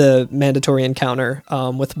to had the mandatory encounter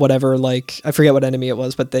with whatever, like, I forget what enemy it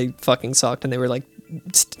was, but they fucking sucked and they were like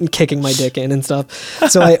kicking my dick in and stuff.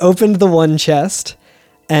 So I opened the one chest.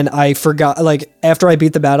 And I forgot, like, after I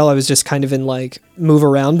beat the battle, I was just kind of in, like, move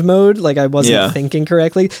around mode. Like, I wasn't thinking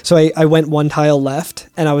correctly. So I went one tile left,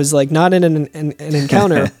 and I was, like, not in an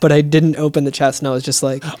encounter, but I didn't open the chest, and I was just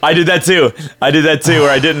like... I did that, too, where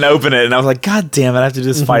I didn't open it, and I was like, God damn it, I have to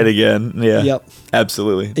just fight again. Yeah. Yep.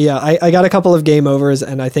 Absolutely. Yeah, I got a couple of game overs,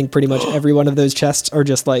 and I think pretty much every one of those chests are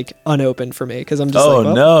just, like, unopened for me, because I'm just like,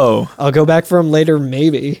 well, no. I'll go back for them later,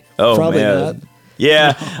 maybe. Oh, Probably man. not.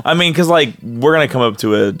 Yeah, I mean, because, like, we're going to come up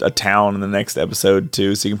to a town in the next episode,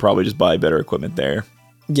 too, so you can probably just buy better equipment there.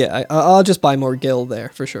 Yeah, I'll just buy more gil there,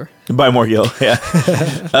 for sure. Buy more gil, yeah.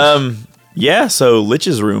 Yeah, so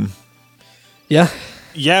Lich's room. Yeah.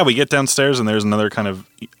 Yeah, we get downstairs, and there's another kind of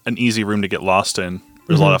an easy room to get lost in.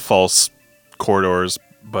 There's a lot of false corridors,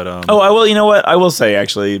 but... you know what? I will say,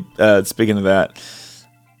 actually, speaking of that...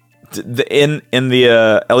 In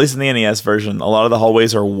the at least in the NES version, a lot of the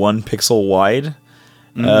hallways are 1 pixel wide,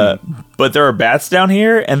 but there are bats down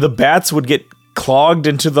here, and the bats would get clogged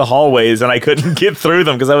into the hallways, and I couldn't get through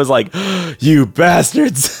them because I was like, "You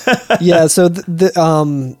bastards!" Yeah, so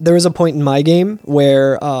there was a point in my game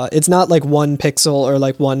where it's not like 1 pixel or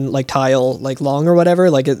like one like tile like long or whatever.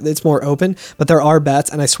 Like it's more open, but there are bats,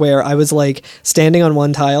 and I swear I was like standing on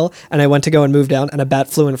one tile, and I went to go and move down, and a bat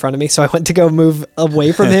flew in front of me. So I went to go move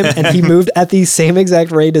away from him, and he moved at the same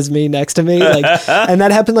exact rate as me next to me. Like, and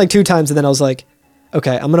that happened like 2 times, and then I was like,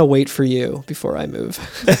 okay, I'm gonna wait for you before I move.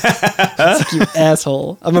 Like, you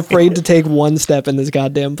asshole. I'm afraid to take 1 step in this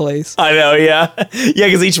goddamn place. I know, yeah. Yeah,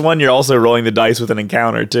 because each one you're also rolling the dice with an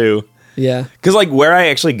encounter, too. Yeah. Because, like, where I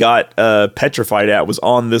actually got petrified at was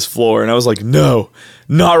on this floor, and I was like, no,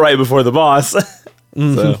 not right before the boss.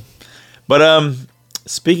 So, but,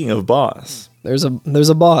 speaking of boss... There's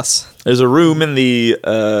a boss. There's a room in the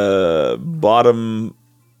bottom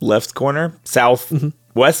left corner,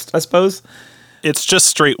 southwest, I suppose. It's just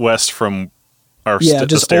straight west from our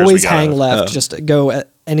just stairs always hang left. Just go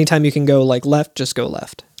anytime you can go like left, just go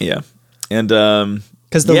left. Yeah, and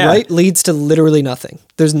because the right leads to literally nothing.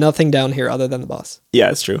 There's nothing down here other than the boss. Yeah,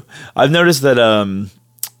 it's true. I've noticed that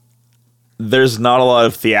there's not a lot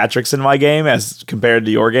of theatrics in my game as compared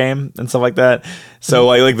to your game and stuff like that. So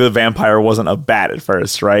like the vampire wasn't a bat at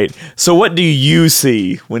first, right? So what do you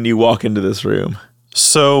see when you walk into this room?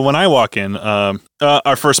 So when I walk in,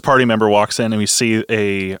 our first party member walks in, and we see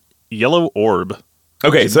a yellow orb.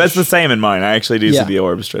 Okay, so that's the same in mine. I actually do see the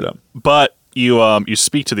orb straight up. But you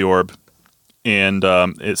speak to the orb, and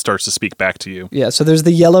it starts to speak back to you. Yeah, so there's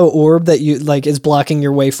the yellow orb that you like is blocking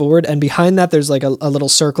your way forward, and behind that there's like a little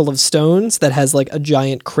circle of stones that has like a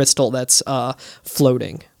giant crystal that's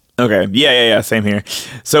floating. Okay. Yeah. Same here.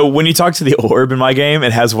 So when you talk to the orb in my game,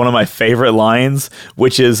 it has one of my favorite lines,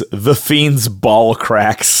 which is "the fiend's ball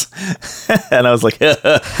cracks," and I was like,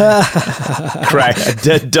 "Crack,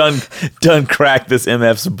 done crack this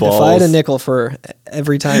MF's balls." If I had a nickel for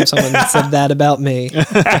every time someone said that about me,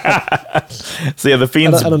 so yeah, the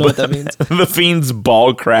fiend's I don't know what that means. The fiend's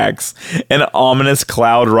ball cracks, an ominous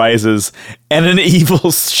cloud rises, and an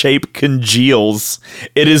evil shape congeals.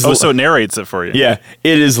 It is so it narrates it for you. Yeah,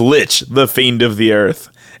 it is Lich, the fiend of the earth.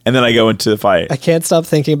 And then I go into the fight. I can't stop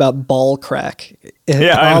thinking about ball crack.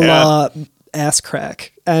 Yeah, a la ass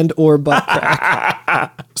crack and or butt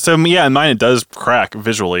crack. So yeah, in mine it does crack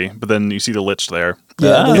visually, but then you see the Lich there. Yeah,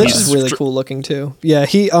 the And Lich he's is really cool looking too. Yeah,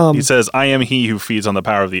 he says, "I am he who feeds on the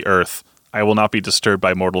power of the earth. I will not be disturbed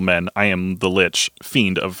by mortal men. I am the Lich,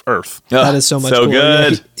 fiend of earth." that is so much so cooler.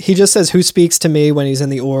 good. Yeah, he just says, "Who speaks to me?" when he's in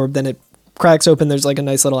the orb. Then it cracks open. There's like a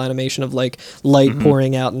nice little animation of like light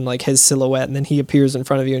pouring out and like his silhouette, and then he appears in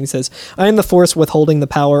front of you and he says, "I am the force withholding the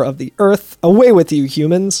power of the earth. Away with you,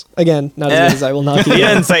 humans!" Again, not as good as I will knock you He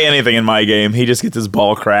down. didn't say anything in my game. He just gets his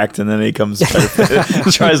ball cracked and then he comes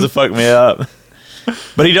tries to fuck me up.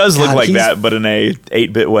 But he does look God, like he's- that, but in a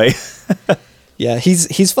 8-bit way. Yeah,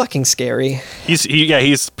 he's fucking scary. He's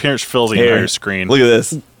Pierce fills the Here, entire screen. Look at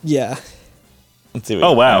this. Yeah. Let's see what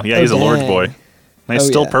Oh you wow, got. yeah, he's a Lord dang. boy. Nice, Oh,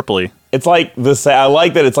 still yeah. purpley. It's like I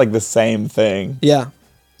like that it's like the same thing. Yeah.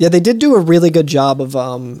 Yeah, they did do a really good job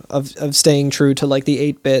of staying true to like the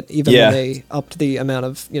 8-bit, even Yeah. when they upped the amount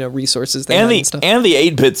of resources they had And and stuff. the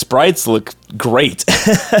 8-bit sprites look great.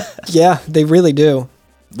 Yeah, they really do.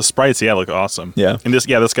 The sprites, look awesome. Yeah. And this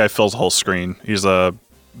guy fills the whole screen. He's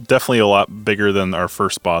definitely a lot bigger than our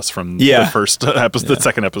first boss from Yeah. the first episode, the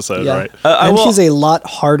second episode, Yeah, right? and will- he's a lot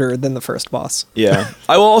harder than the first boss. Yeah,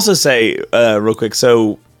 I will also say real quick.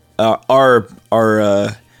 So our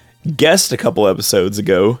guest a couple episodes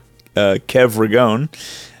ago, Kev Ragone,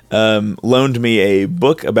 loaned me a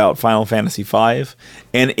book about Final Fantasy V,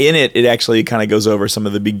 and in it actually kind of goes over some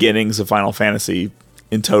of the beginnings of Final Fantasy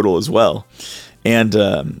in total as well, and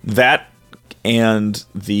that. And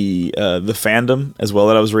the fandom as well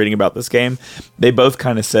that I was reading about this game, they both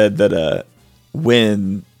kind of said that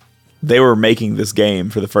when they were making this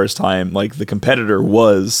game for the first time, like the competitor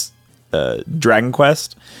was Dragon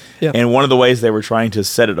Quest. Yeah. And one of the ways they were trying to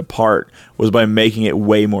set it apart was by making it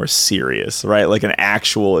way more serious, right? Like an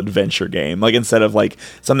actual adventure game. Like instead of like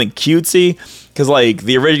something cutesy, because like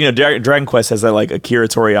the original Dragon Quest has that like Akira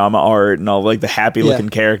Toriyama art and all like the happy looking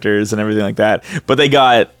characters and everything like that. But they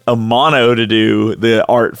got a mono to do the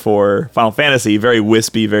art for Final Fantasy, very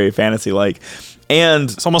wispy, very fantasy like.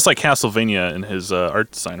 And It's almost like Castlevania in his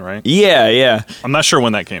art design, right? yeah. I'm not sure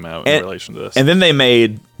when that came out in relation to this. And then they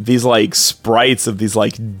made these like sprites of these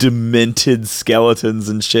like demented skeletons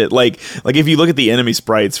and shit. Like if you look at the enemy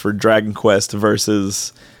sprites for Dragon Quest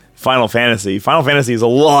versus Final Fantasy is a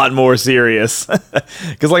lot more serious.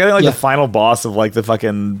 Because like I think the final boss of like the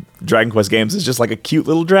fucking Dragon Quest games is just like a cute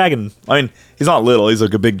little dragon. I mean, he's not little; he's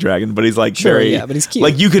like a big dragon, but he's like but he's cute.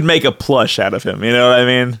 Like you could make a plush out of him. You know what I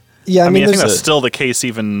mean? Yeah, I mean, I think there's that's still the case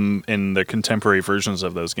even in the contemporary versions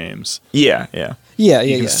of those games. Yeah. You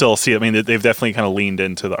can still see. I mean, they've definitely kind of leaned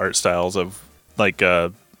into the art styles of like,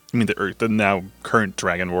 the now current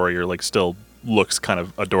Dragon Warrior like still looks kind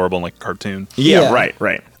of adorable and like a cartoon. Yeah. Yeah.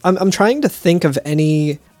 Right. I'm trying to think of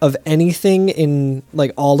anything in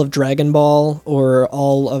like all of Dragon Ball or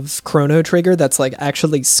all of Chrono Trigger that's like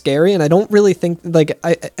actually scary, and I don't really think like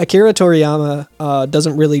Akira Toriyama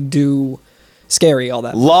doesn't really do scary all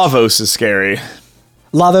that. Lavos is scary.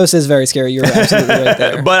 Lavos is very scary. You're absolutely right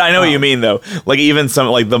there. But I know what you mean, though. Like, even some,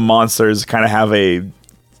 like, the monsters kind of have a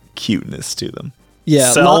cuteness to them.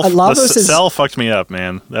 Yeah, Lavos Cell fucked me up,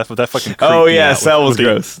 man. That fucking creeped Oh, me yeah, out Cell was with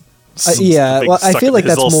gross. Yeah, well, I feel like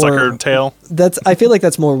his that's little more sucker tail. I feel like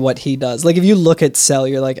that's more what he does. Like if you look at Cell,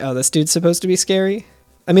 you're like, oh, this dude's supposed to be scary.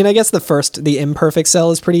 I mean, I guess the imperfect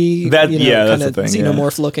Cell is pretty That's kind the of thing,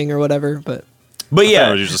 xenomorph looking or whatever. But yeah,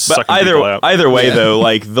 thought it was just but sucking people out. either way, Yeah. though,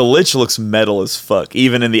 like, the Lich looks metal as fuck,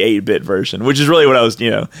 even in the 8-bit version, which is really what I was,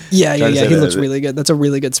 Yeah. trying to say He that- looks really good. That's a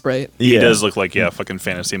really good sprite. He Yeah. does look like fucking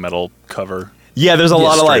fantasy metal cover. Yeah, there's a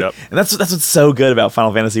lot of straight like, up. and that's what's so good about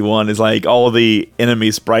Final Fantasy 1 is like all of the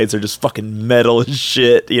enemy sprites are just fucking metal as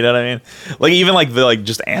shit. You know what I mean? Like even like the like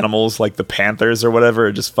just animals, like the panthers or whatever,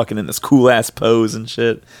 are just fucking in this cool ass pose and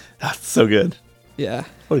shit. That's so good. Yeah.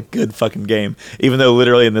 What a good fucking game. Even though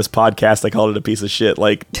literally in this podcast I called it a piece of shit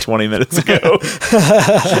like 20 minutes ago.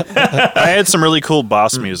 I had some really cool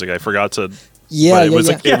boss music. I forgot to Yeah, but it was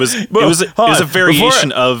yeah. like it was a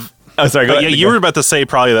variation of. Oh, sorry. Go Yeah, ahead. you were about to say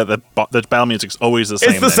probably that the battle music's always the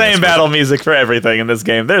same. It's the same battle music for everything in this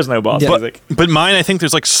game. There's no boss music. But mine, I think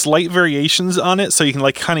there's like slight variations on it, so you can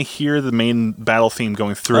like kind of hear the main battle theme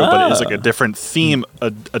going through, but it is like a different theme, a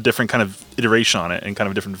different kind of iteration on it, and kind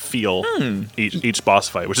of a different feel each boss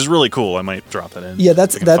fight, which is really cool. I might drop that in. Yeah,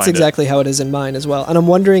 that's exactly how it is in mine as well. And I'm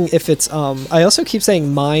wondering if it's I also keep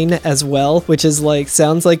saying mine as well, which is like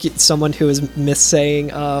sounds like someone who is missaying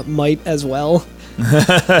might as well.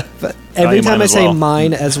 But every time I say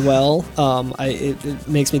mine as well, it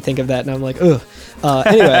makes me think of that, and I'm like, ugh.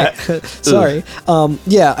 Anyway, sorry.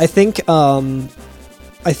 Yeah, I think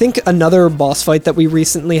another boss fight that we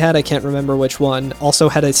recently had, I can't remember which one, also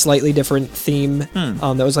had a slightly different theme.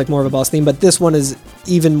 That was like more of a boss theme, but this one is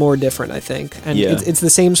even more different, I think. And it's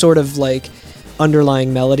the same sort of like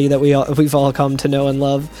underlying melody that we've all come to know and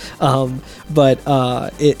love. But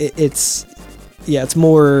it's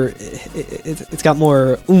more. It's got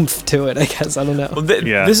more oomph to it, I guess. I don't know. Well,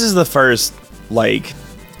 this is the first like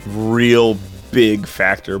real big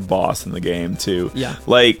factor boss in the game too. Yeah.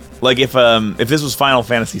 Like if this was Final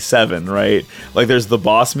Fantasy VII, right? Like there's the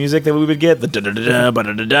boss music that we would get, the da da da da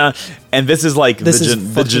da da, and this is like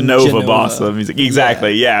the Genova boss music.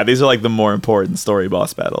 Exactly. Yeah. These are like the more important story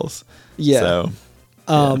boss battles. Yeah. So.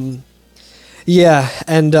 Yeah,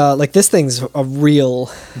 and like this thing's a real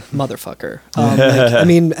motherfucker. I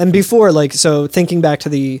mean, and before, like, so thinking back to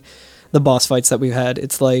the boss fights that we've had,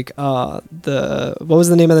 it's like what was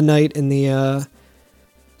the name of the knight in the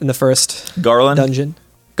first Garland dungeon?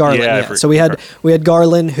 Garland. Yeah. So we had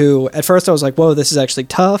Garland, who at first I was like, whoa, this is actually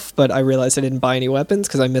tough, but I realized I didn't buy any weapons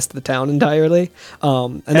because I missed the town entirely.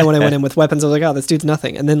 And then when I went in with weapons, I was like, oh, this dude's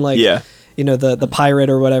nothing. And then like, you know, the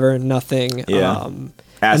pirate or whatever, nothing. Yeah.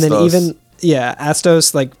 And then even. Yeah,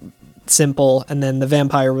 Astos, like, simple, and then the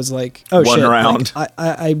vampire was like, oh, one shit. round. Like,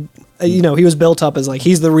 I you know, he was built up as, like,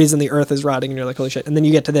 he's the reason the earth is rotting, and you're like, holy shit. And then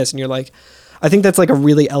you get to this, and you're like, I think that's, like, a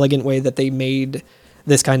really elegant way that they made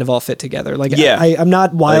this kind of all fit together. Like, I'm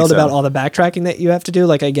not wild about all the backtracking that you have to do.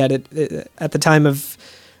 Like, I get it. At the time of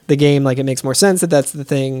the game, like, it makes more sense that that's the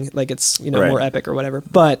thing. Like, it's, you know, more epic or whatever.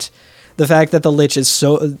 But the fact that the Lich is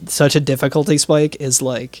such a difficulty spike is,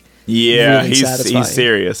 like... Yeah, really satisfying.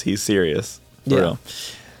 He's serious. For real.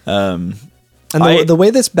 And the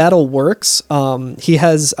way this battle works, he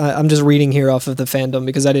has... I'm just reading here off of the fandom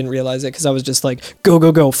because I didn't realize it because I was just like,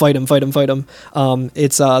 go, fight him.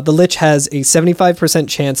 It's the Lich has a 75%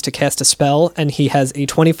 chance to cast a spell, and he has a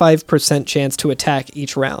 25% chance to attack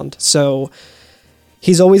each round. So...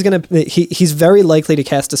 he's always he's very likely to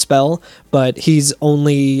cast a spell, but he's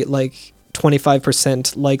only like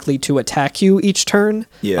 25% likely to attack you each turn.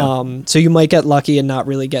 Yeah. So you might get lucky and not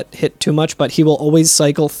really get hit too much, but he will always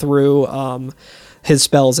cycle through his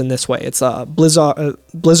spells in this way. It's Blizzara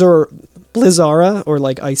or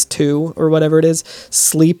like Ice 2 or whatever it is.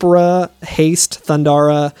 Sleepra, Haste,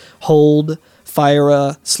 Thundara, Hold,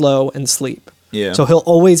 Firera, Slow, and Sleep. Yeah. So he'll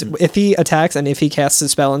always, if he attacks and if he casts a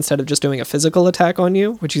spell instead of just doing a physical attack on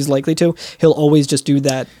you, which he's likely to, he'll always just do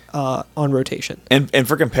that on rotation. And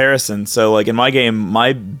for comparison, so like in my game,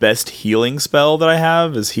 my best healing spell that I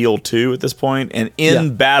have is heal 2 at this point, and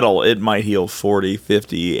in battle it might heal 40,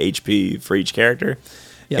 50 HP for each character.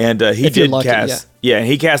 Yeah. And he did cast,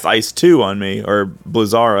 he cast Ice 2 on me, or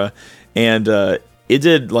Blizzara, and it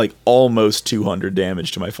did like almost 200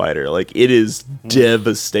 damage to my fighter. Like it is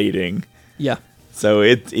devastating. Yeah. So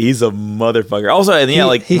he's a motherfucker. Also, and yeah,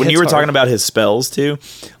 like when you were talking about his spells too,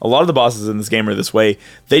 a lot of the bosses in this game are this way.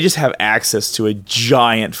 They just have access to a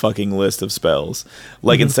giant fucking list of spells.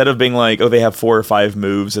 Like instead of being like, oh, they have 4 or 5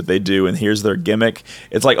 moves that they do, and here's their gimmick.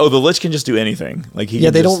 It's like, oh, the Lich can just do anything. Like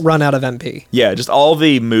they don't run out of MP. Yeah, just all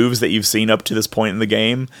the moves that you've seen up to this point in the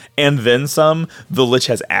game, and then some. The Lich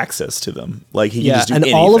has access to them. Like he can just do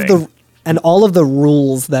anything. And all of the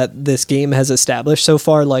rules that this game has established so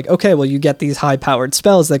far, like, okay, well, you get these high-powered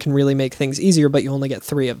spells that can really make things easier, but you only get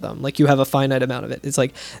 3 of them. Like, you have a finite amount of it. It's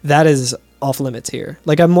like, that is off limits here.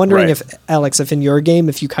 Like, I'm wondering if, Alex, if in your game,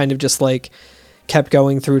 if you kind of just, like, kept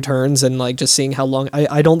going through turns and, like, just seeing how long...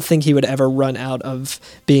 I don't think he would ever run out of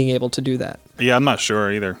being able to do that. Yeah, I'm not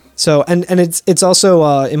sure either. So, and it's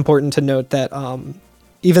also important to note that...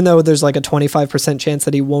 even though there's like a 25% chance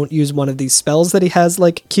that he won't use one of these spells that he has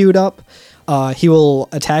like queued up, he will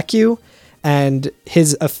attack you, and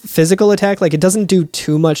his physical attack, like it doesn't do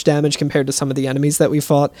too much damage compared to some of the enemies that we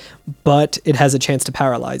fought, but it has a chance to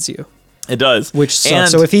paralyze you. It does. Which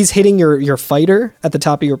sucks. So if he's hitting your fighter at the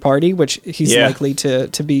top of your party, which he's likely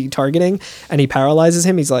to be targeting, and he paralyzes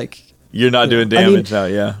him, he's like... You're not doing damage now,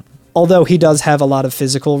 although he does have a lot of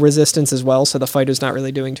physical resistance as well, so the fighter's not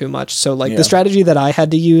really doing too much. So like Yeah. the strategy that I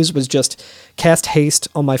had to use was just cast haste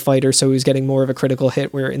on my fighter, so he was getting more of a critical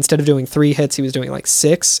hit, where instead of doing 3 hits, he was doing like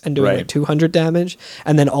 6 and doing Right. like 200 damage.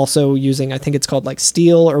 And then also using, I think it's called like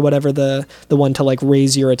steel or whatever, the one to like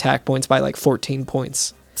raise your attack points by like 14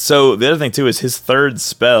 points. So the other thing too is his third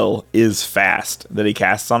spell is fast that he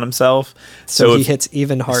casts on himself. So he if- hits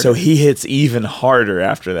even harder. So he hits even harder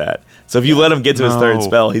after that. So if you let him get to his third No.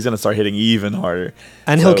 spell, he's going to start hitting even harder.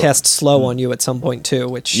 And he'll So- cast slow on you at some point too,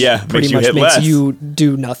 which Yeah, pretty makes you much hit makes less. you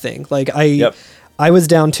do nothing. Like Yep. I was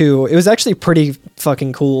down to, it was actually pretty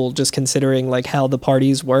fucking cool just considering like how the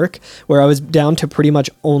parties work, where I was down to pretty much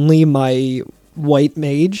only my white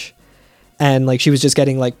mage, and like she was just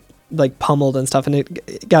getting like pummeled and stuff, and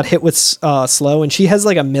it got hit with slow, and she has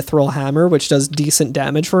like a mithril hammer which does decent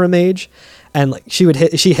damage for a mage, and like she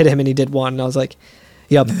hit him and he did 1, and I was like,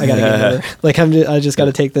 yep, I gotta get her. Like I just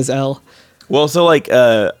gotta take this L. Well, so like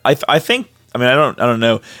I think, I mean, I don't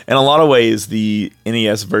know. In a lot of ways, the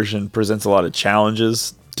NES version presents a lot of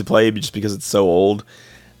challenges to play just because it's so old.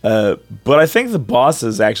 But I think the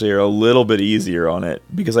bosses actually are a little bit easier on it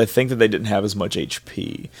because I think that they didn't have as much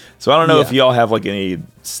HP. So I don't know if y'all have like any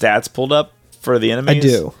stats pulled up for the enemies. I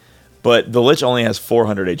do. But the Lich only has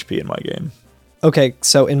 400 HP in my game. Okay,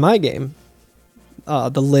 so in my game,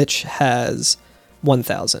 the Lich has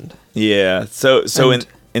 1,000. Yeah. So And-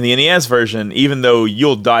 in the NES version, even though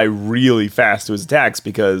you'll die really fast to his attacks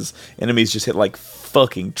because enemies just hit like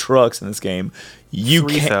fucking trucks in this game, you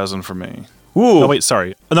can't. 3,000 for me. Ooh. No, wait,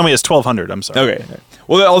 sorry. Oh, no, wait, it's 1,200. I'm sorry. Okay.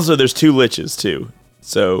 Well, also there's 2 Liches too.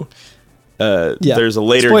 So Yeah. there's a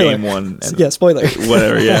later Spoiler. game one. And Yeah, spoiler.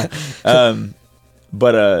 whatever. Yeah.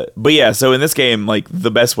 But yeah. So in this game, like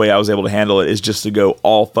the best way I was able to handle it is just to go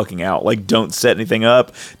all fucking out. Like, don't set anything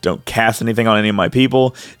up. Don't cast anything on any of my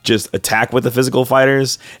people. Just attack with the physical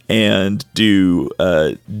fighters and do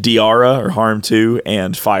Diara or Harm 2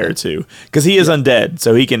 and Fire 2 because he is undead,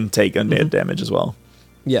 so he can take undead damage as well.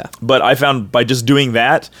 Yeah. But I found by just doing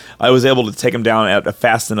that, I was able to take him down at a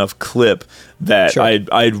fast enough clip that Sure.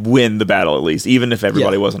 I'd win the battle at least. Even if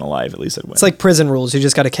everybody Yeah. wasn't alive, at least I'd win. It's like prison rules. You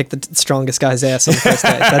just got to kick the strongest guy's ass on the first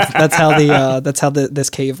day. That's how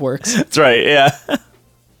this cave works. That's right, yeah.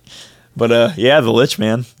 But yeah, the Lich,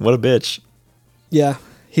 man. What a bitch. Yeah.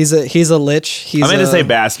 He's a Lich. I meant to say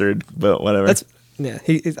bastard, but whatever. That's yeah.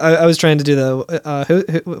 I was trying to do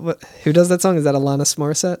the who does that song? Is that Alanis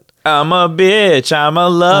Morissette? I'm a bitch. I'm a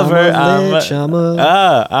lover. I'm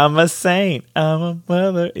a saint. I'm a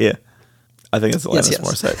mother. Yeah. I think it's Alanis Yes.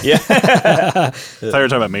 Morissette. Yeah. I thought you were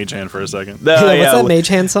talking about Mage Hand for a second. What's that Mage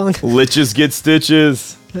Hand song? Liches get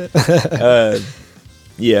stitches.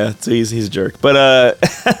 Yeah, so he's a jerk. But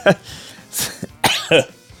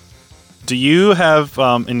Do you have,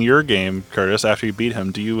 in your game, Curtis, after you beat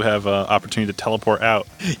him, do you have an opportunity to teleport out?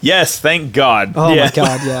 yes, thank God. Oh Yeah. my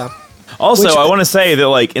god, yeah. Also, Which- I want to say that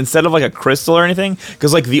like instead of like a crystal or anything,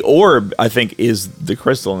 because like the orb I think is the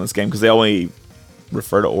crystal in this game because they only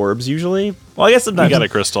refer to orbs usually. Well, I guess sometimes You got a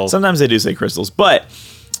crystal. Sometimes they do say crystals, but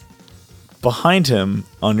behind him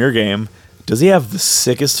on your game, does he have the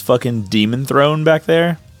sickest fucking demon throne back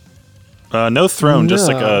there? No throne, just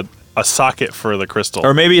like No. a socket for the crystal.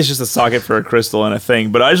 Or maybe it's just a socket for a crystal and a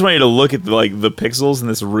thing. But I just want you to look at like the pixels in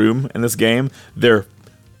this room in this game. They're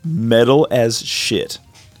metal as shit.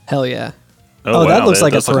 Hell yeah. Oh, wow, that looks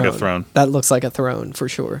like a does look throne. That looks like a throne for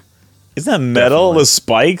sure. Isn't that metal? Definitely. The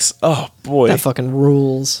spikes? Oh boy. That fucking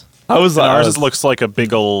rules. I was And like, ours just looks like a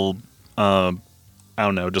big old, I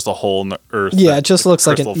don't know, just a hole in the earth. Yeah, that it just looks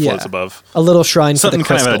like crystal an floats yeah, above. a little shrine Something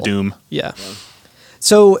for the kind crystal. of out of Doom. Yeah.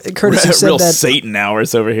 So Curtis, you said real that Satan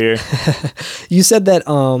hours over here.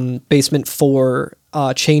 basement 4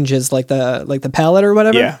 changes like the palette or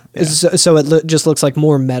whatever. Yeah, yeah. So it just looks like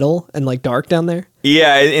more metal and like dark down there.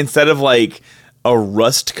 Yeah, instead of like a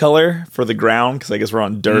rust color for the ground, because I guess we're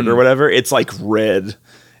on dirt or whatever, it's like red.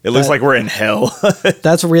 It looks like we're in hell.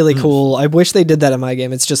 That's really cool. I wish they did that in my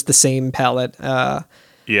game. It's just the same palette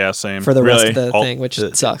Yeah, same. for the rest Really? of the thing, which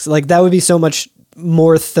sucks. Like that would be so much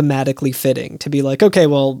more thematically fitting to be like, okay,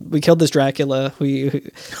 well, we killed this Dracula. We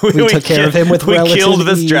took care of him with we relative killed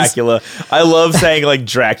this ease. Dracula. I love saying like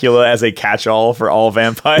Dracula as a catch-all for all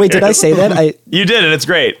vampires. Wait, did I say that? You did, and it's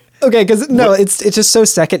great. Okay, because no, it's just so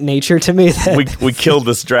second nature to me that We killed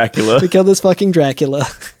this Dracula. we killed this fucking Dracula.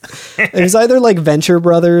 It was either like Venture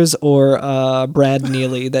Brothers or Brad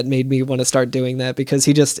Neely that made me want to start doing that because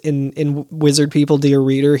he just in Wizard People Dear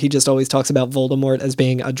Reader he just always talks about Voldemort as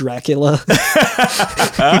being a Dracula.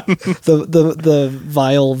 the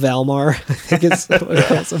vile Valmar. I think it's what he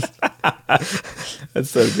calls him. That's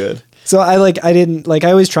so good. So I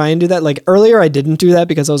always try and do that. Like earlier I didn't do that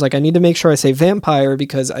because I was like, I need to make sure I say vampire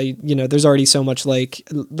because there's already so much like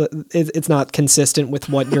it's not consistent with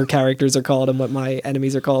what your characters are called and what my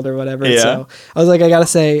enemies are called or whatever. Yeah. So I was like, I gotta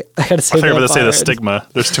say I think I'm vampire. going to say the stigma.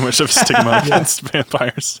 There's too much of stigma against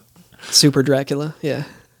vampires. Super Dracula. Yeah.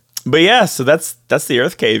 But yeah, so that's the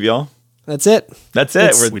Earth Cave, y'all. That's it. That's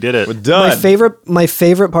it. We did it. We're done. My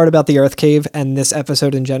favorite part about the Earth Cave and this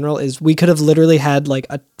episode in general is we could have literally had like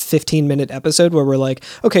a 15-minute episode where we're like,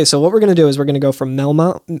 okay, so what we're going to do is we're going to go from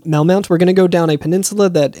Melmount. We're going to go down a peninsula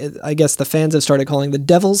that I guess the fans have started calling the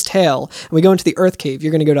Devil's Tail. And we go into the Earth Cave.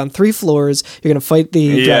 You're going to go down 3 floors. You're going to fight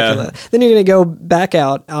the Dracula. Then you're going to go back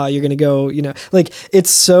out. You're going to go, like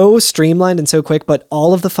it's so streamlined and so quick, but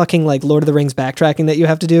all of the fucking like Lord of the Rings backtracking that you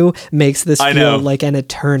have to do makes this feel like an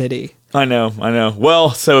eternity. I know. Well,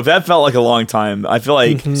 so if that felt like a long time, I feel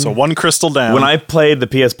like So 1 crystal down. when I played the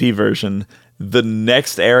PSP version, the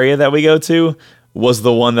next area that we go to was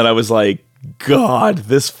the one that I was like, God,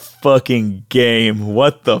 this fucking game,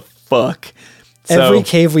 what the fuck? Every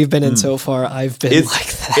cave we've been in so far, I've been like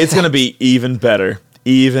that. It's going to be even better.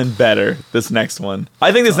 Even better, this next one.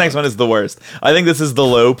 I think this next one is the worst. I think this is the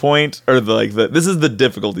low point, or this is the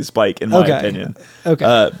difficulty spike, in my opinion. Okay.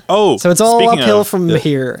 so it's all speaking uphill of, from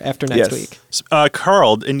here after next week.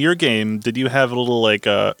 Carl, in your game, did you have a little like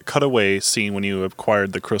cutaway scene when you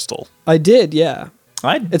acquired the crystal? I did, yeah.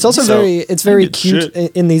 It's also very cute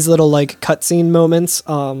in these little like cutscene moments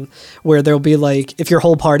where there'll be like, if your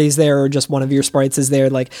whole party's there or just one of your sprites is there,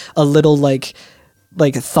 like a little like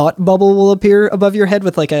thought bubble will appear above your head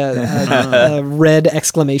with like a red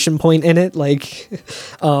exclamation point in it. Like,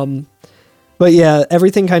 but yeah,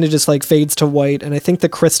 everything kind of just like fades to white. And I think the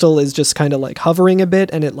crystal is just kind of like hovering a bit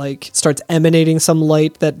and it like starts emanating some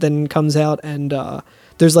light that then comes out. And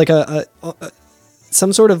there's like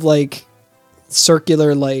some sort of like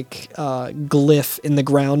circular like glyph in the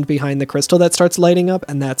ground behind the crystal that starts lighting up.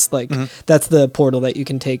 And that's like, that's the portal that you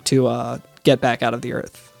can take to get back out of the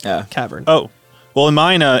Earth cavern. Oh. Well, in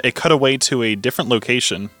mine, it cut away to a different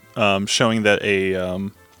location, showing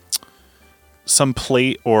that some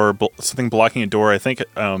plate or something blocking a door. I think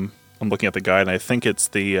I'm looking at the guide, and I think it's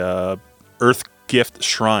the Earth Gift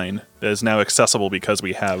Shrine that is now accessible because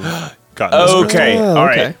we have gotten this Okay, crystal. all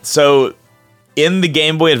right. So, in the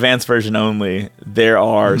Game Boy Advance version only, there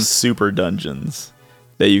are super dungeons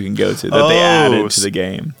that you can go to that they added to the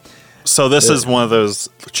game. So this is one of those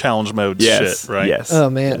challenge mode shit, right? Yes. Oh,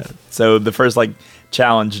 man. Yeah. So the first like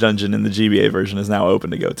challenge dungeon in the GBA version is now open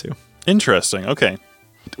to go to. Interesting. Okay.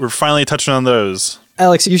 We're finally touching on those.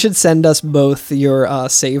 Alex, you should send us both your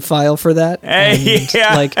save file for that. Hey, and,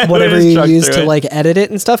 yeah. like whatever Just you chuck use through to it. like edit it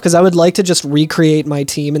and stuff, because I would like to just recreate my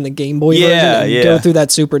team in the Game Boy version and go through that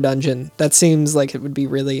super dungeon. That seems like it would be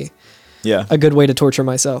really a good way to torture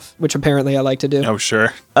myself, which apparently I like to do. Oh,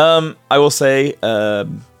 sure. I will say,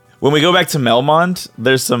 when we go back to Melmont,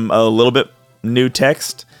 there's some a little bit new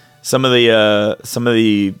text. Some of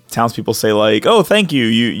the townspeople say like, "Oh, thank you.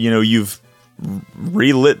 You've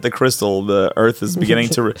relit the crystal. The Earth is beginning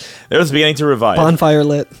to revive. Bonfire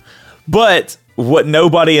lit." But what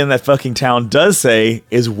nobody in that fucking town does say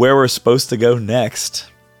is where we're supposed to go next.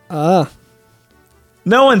 No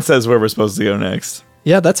one says where we're supposed to go next.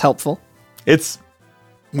 Yeah, that's helpful. It's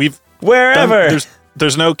wherever.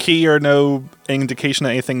 There's no key or no indication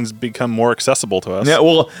that anything's become more accessible to us. Yeah,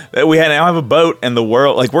 well, we now have a boat and the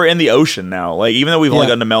world, like we're in the ocean now. Like even though we've only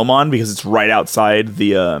gotten to Melmon because it's right outside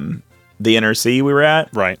the inner sea we were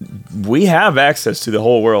at. Right. We have access to the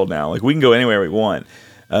whole world now. Like we can go anywhere we want.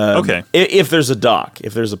 Okay. If there's a dock,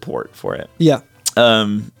 if there's a port for it. Yeah.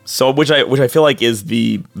 So which I feel like is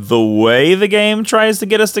the way the game tries to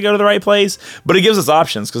get us to go to the right place, but it gives us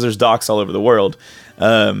options because there's docks all over the world.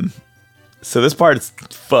 So this part is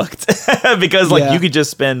fucked because you could just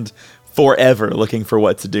spend forever looking for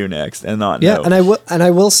what to do next and not know. And I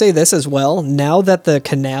will say this as well. Now that the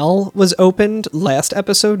canal was opened last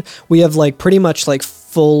episode, we have like pretty much like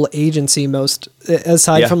full agency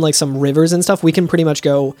aside from like some rivers and stuff. We can pretty much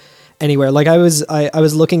go anywhere. Like I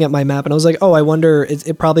was looking at my map and I was like, oh, I wonder,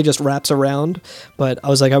 it probably just wraps around, but I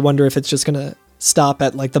was like, I wonder if it's just gonna stop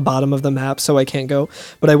at like the bottom of the map so I can't go.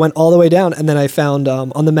 But I went all the way down and then I found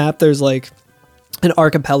on the map there's like an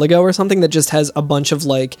archipelago or something that just has a bunch of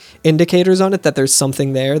like indicators on it that there's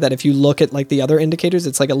something there, that if you look at like the other indicators,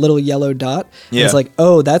 it's like a little yellow dot. And it's like,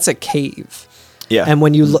 oh, that's a cave. Yeah. And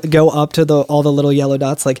when you go up to all the little yellow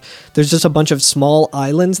dots, like there's just a bunch of small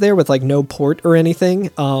islands there with like no port or anything.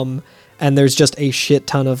 And there's just a shit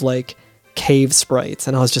ton of like cave sprites.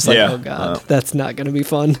 And I was just like, oh God, that's not going to be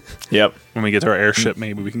fun. Yep. When we get to our airship,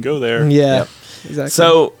 maybe we can go there. Yeah, exactly.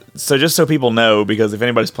 So so just so people know, because if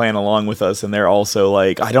anybody's playing along with us and they're also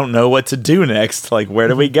like, I don't know what to do next, like, where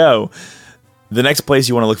do we go? The next place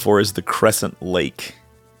you want to look for is the Crescent Lake.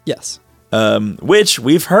 Yes. Which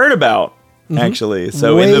we've heard about, actually.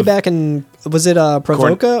 So way back in, was it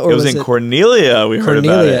Provoca? Or it was in Cornelia. We heard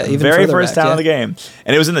about it. Even very further first back, town of the game.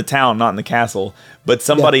 And it was in the town, not in the castle. But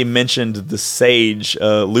somebody mentioned the sage,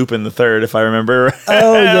 Lupin the Third, if I remember.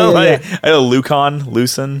 Oh, yeah. I know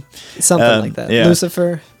Lucin. Something like that. yeah.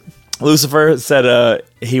 Lucifer said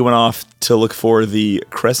he went off to look for the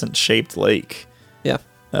crescent-shaped lake. Yeah.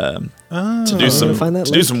 To do some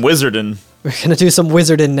wizarding. We're going to do some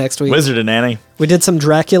wizarding next week. Wizarding, Annie. We did some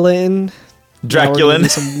Draculin. Draculin.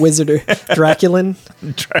 Some wizarder. Draculin.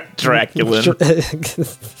 Draculin.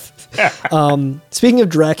 Speaking of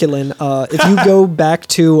Draculin, if you go back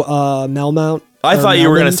to Melmount. I thought you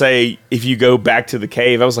were going to say, if you go back to the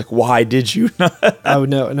cave. I was like, why did you not? Oh,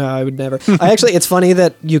 no, I would never. It's funny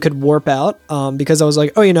that you could warp out because I was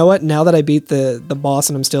like, oh, you know what? Now that I beat the boss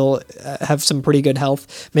and I'm still have some pretty good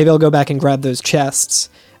health, maybe I'll go back and grab those chests.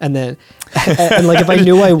 And then, and like, if I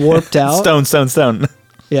knew I warped out. Stone.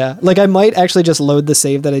 Yeah, like I might actually just load the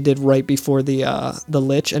save that I did right before the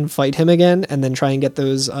Lich and fight him again, and then try and get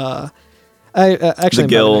those. I actually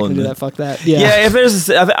the I'm not gonna do that. Fuck that. Yeah. Yeah. If there's,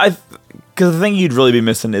 because the thing you'd really be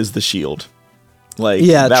missing is the shield. Like,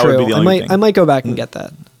 yeah, that true. would be the only thing. I might go back and get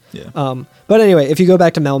that. Yeah. But anyway, if you go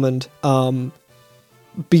back to Melmond,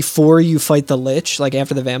 before you fight the Lich, like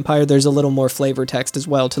after the vampire, there's a little more flavor text as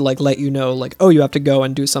well to like let you know, like, oh, you have to go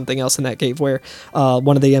and do something else in that cave, where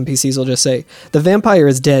one of the NPCs will just say, the vampire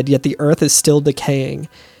is dead, yet the earth is still decaying.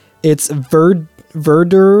 Its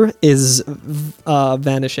verdure is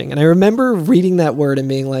vanishing. And I remember reading that word and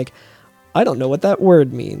being like, I don't know what that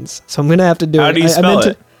word means, so I'm gonna have to do it. How do you spell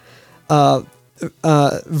it?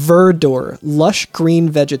 Verdure, lush green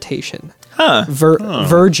vegetation.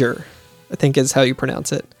 Verdure, I think is how you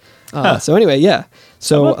pronounce it. So anyway, yeah.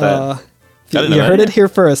 So you heard it here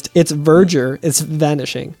first. It's verdure. It's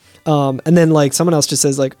vanishing. And then like someone else just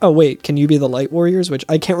says like, oh wait, can you be the Light Warriors? Which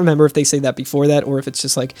I can't remember if they say that before that or if it's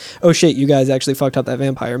just like, oh shit, you guys actually fucked up that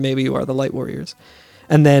vampire. Maybe you are the Light Warriors.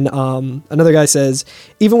 And then another guy says,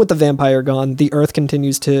 even with the vampire gone, the earth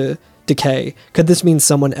continues to decay. Could this mean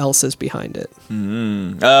someone else is behind it?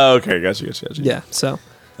 Oh, okay. Gotcha. Yeah, so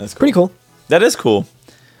that's cool. Pretty cool. That is cool.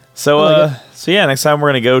 So, yeah, next time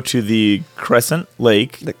we're going to go to the Crescent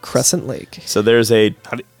Lake. The Crescent Lake. So there's a...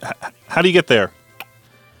 How do you get there?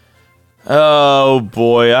 Oh,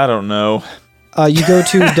 boy, I don't know. You go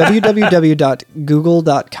to www.google.com,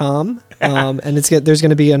 and there's going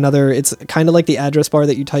to be another... It's kind of like the address bar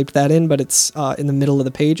that you typed that in, but it's in the middle of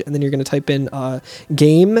the page, and then you're going to type in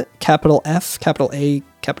game, capital F, capital A,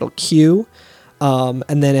 capital Q,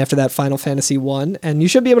 and then after that, Final Fantasy 1, and you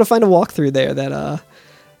should be able to find a walkthrough there that...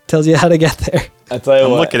 tells you how to get there. I'm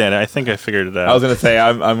looking at it. I think I figured it out. I was going to say,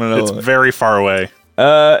 I'm going to... It's very far away.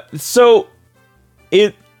 So,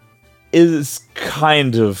 it is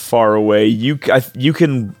kind of far away. You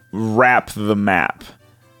can wrap the map.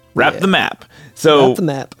 The map. So, wrap the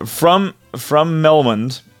map. From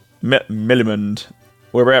Melmond,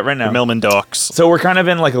 where we're at right now. Melmond Docks. So, we're kind of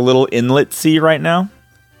in like a little inlet sea right now.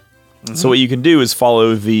 Mm-hmm. So, what you can do is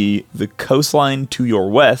follow the coastline to your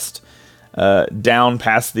west, down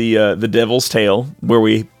past the Devil's Tail, where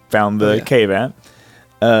we found the cave at.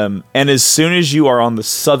 And as soon as you are on the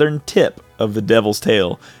southern tip of the Devil's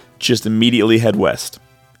Tail, just immediately head west.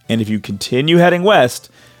 And if you continue heading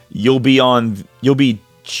west, you'll be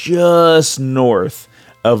just north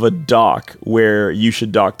of a dock where you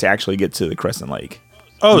should dock to actually get to the Crescent Lake.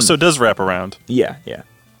 Oh, so it does wrap around. Yeah.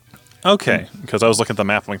 Okay, because I was looking at the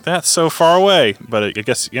map, I'm like, that's so far away. But I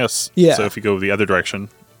guess, yes. Yeah. So if you go the other direction.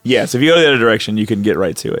 Yeah, so if you go the other direction, you can get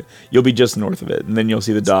right to it. You'll be just north of it, and then you'll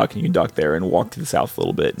see the dock, and you can dock there and walk to the south a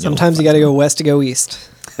little bit. Sometimes you got to go west to go east.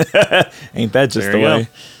 Ain't that just There the you way?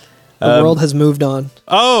 The world has moved on.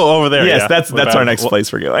 Oh, over there. Yes, yeah. that's our next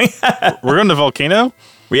place we're going. We're going to Volcano?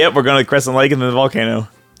 Yep, we're going to Crescent Lake and then the volcano.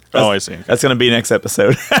 I see. Okay. That's going to be next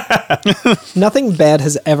episode. Nothing bad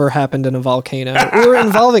has ever happened in a volcano or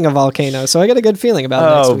involving a volcano, so I got a good feeling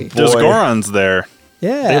about next week. There's Gorons there.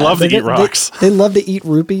 Yeah, they love to eat rocks. They love to eat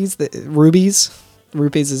rupees. Rubies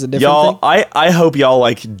is a different y'all, thing. I hope y'all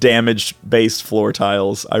like damage-based floor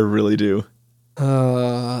tiles. I really do.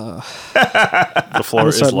 The floor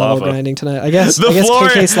is level lava. grinding tonight. I guess floor,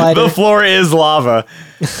 KK Slider. The floor is lava.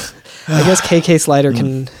 I guess KK Slider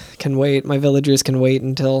can wait. My villagers can wait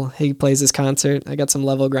until he plays his concert. I got some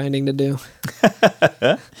level grinding to do.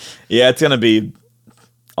 Yeah, it's gonna be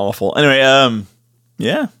awful. Anyway,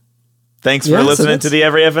 yeah. Thanks for listening to the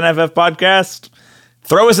Every FNFF podcast.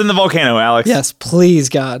 Throw us in the volcano, Alex. Yes, please,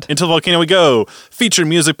 God. Into the volcano we go. Featured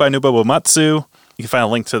music by Nobuo Matsu. You can find a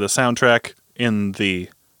link to the soundtrack in the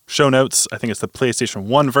show notes. I think it's the PlayStation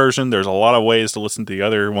 1 version. There's a lot of ways to listen to the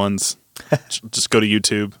other ones. Just go to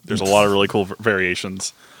YouTube. There's a lot of really cool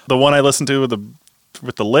variations. The one I listened to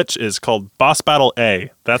with the Lich is called Boss Battle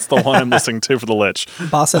A. That's the one I'm listening to for the Lich.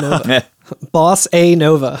 Bossa Nova. Boss A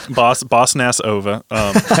Nova. Boss Nass Ova.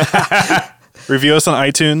 Review us on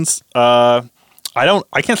iTunes.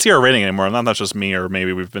 I can't see our rating anymore. Not that's just me, or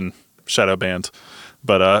maybe we've been shadow banned.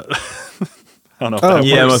 But I don't know if that works.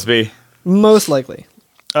 Yeah, it must be. Most likely.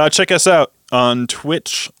 Check us out on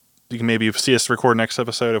Twitch. You can maybe see us record next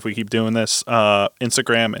episode if we keep doing this.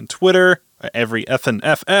 Instagram and Twitter. Every effing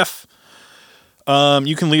FF.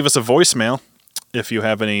 You can leave us a voicemail if you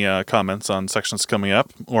have any comments on sections coming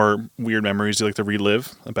up or weird memories you like to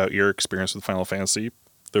relive about your experience with Final Fantasy,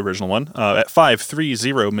 the original one, at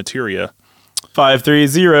 530-MATERIA.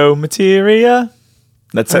 530-MATERIA.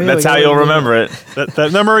 That's how you'll remember it.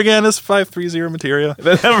 That number again is 530-MATERIA.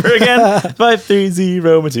 The number again,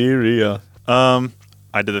 530-MATERIA.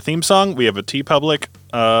 I did the theme song. We have a TeePublic.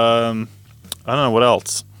 I don't know what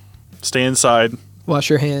else. Stay inside. Wash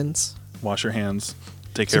your hands. Wash your hands.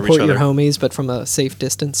 Take care of each Support other. your homies, but from a safe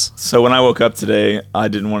distance. So when I woke up today, I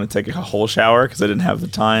didn't want to take a whole shower because I didn't have the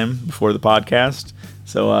time before the podcast.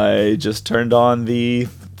 So I just turned on the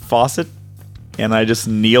faucet and I just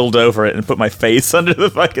kneeled over it and put my face under the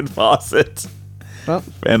fucking faucet Well,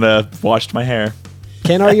 and washed my hair.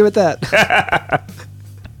 can't argue with that.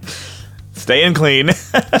 Staying clean.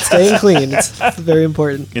 Staying clean. It's very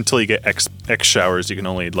important. Until you get X showers, you can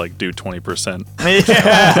only do 20%.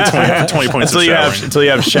 Yeah. 20 points until of you showering. until you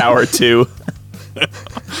have shower 2.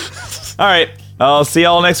 All right. I'll see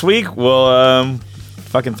y'all next week. We'll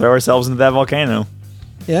fucking throw ourselves into that volcano.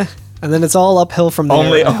 Yeah. And then it's all uphill from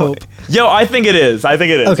there, I hope. Yo, I think it is. I think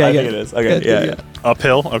it is. Okay, I good. think it is. Okay, Good, yeah. good,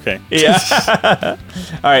 Uphill? Okay. Yeah.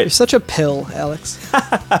 All right. You're such a pill, Alex.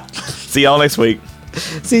 See y'all next week.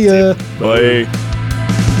 See ya. Bye.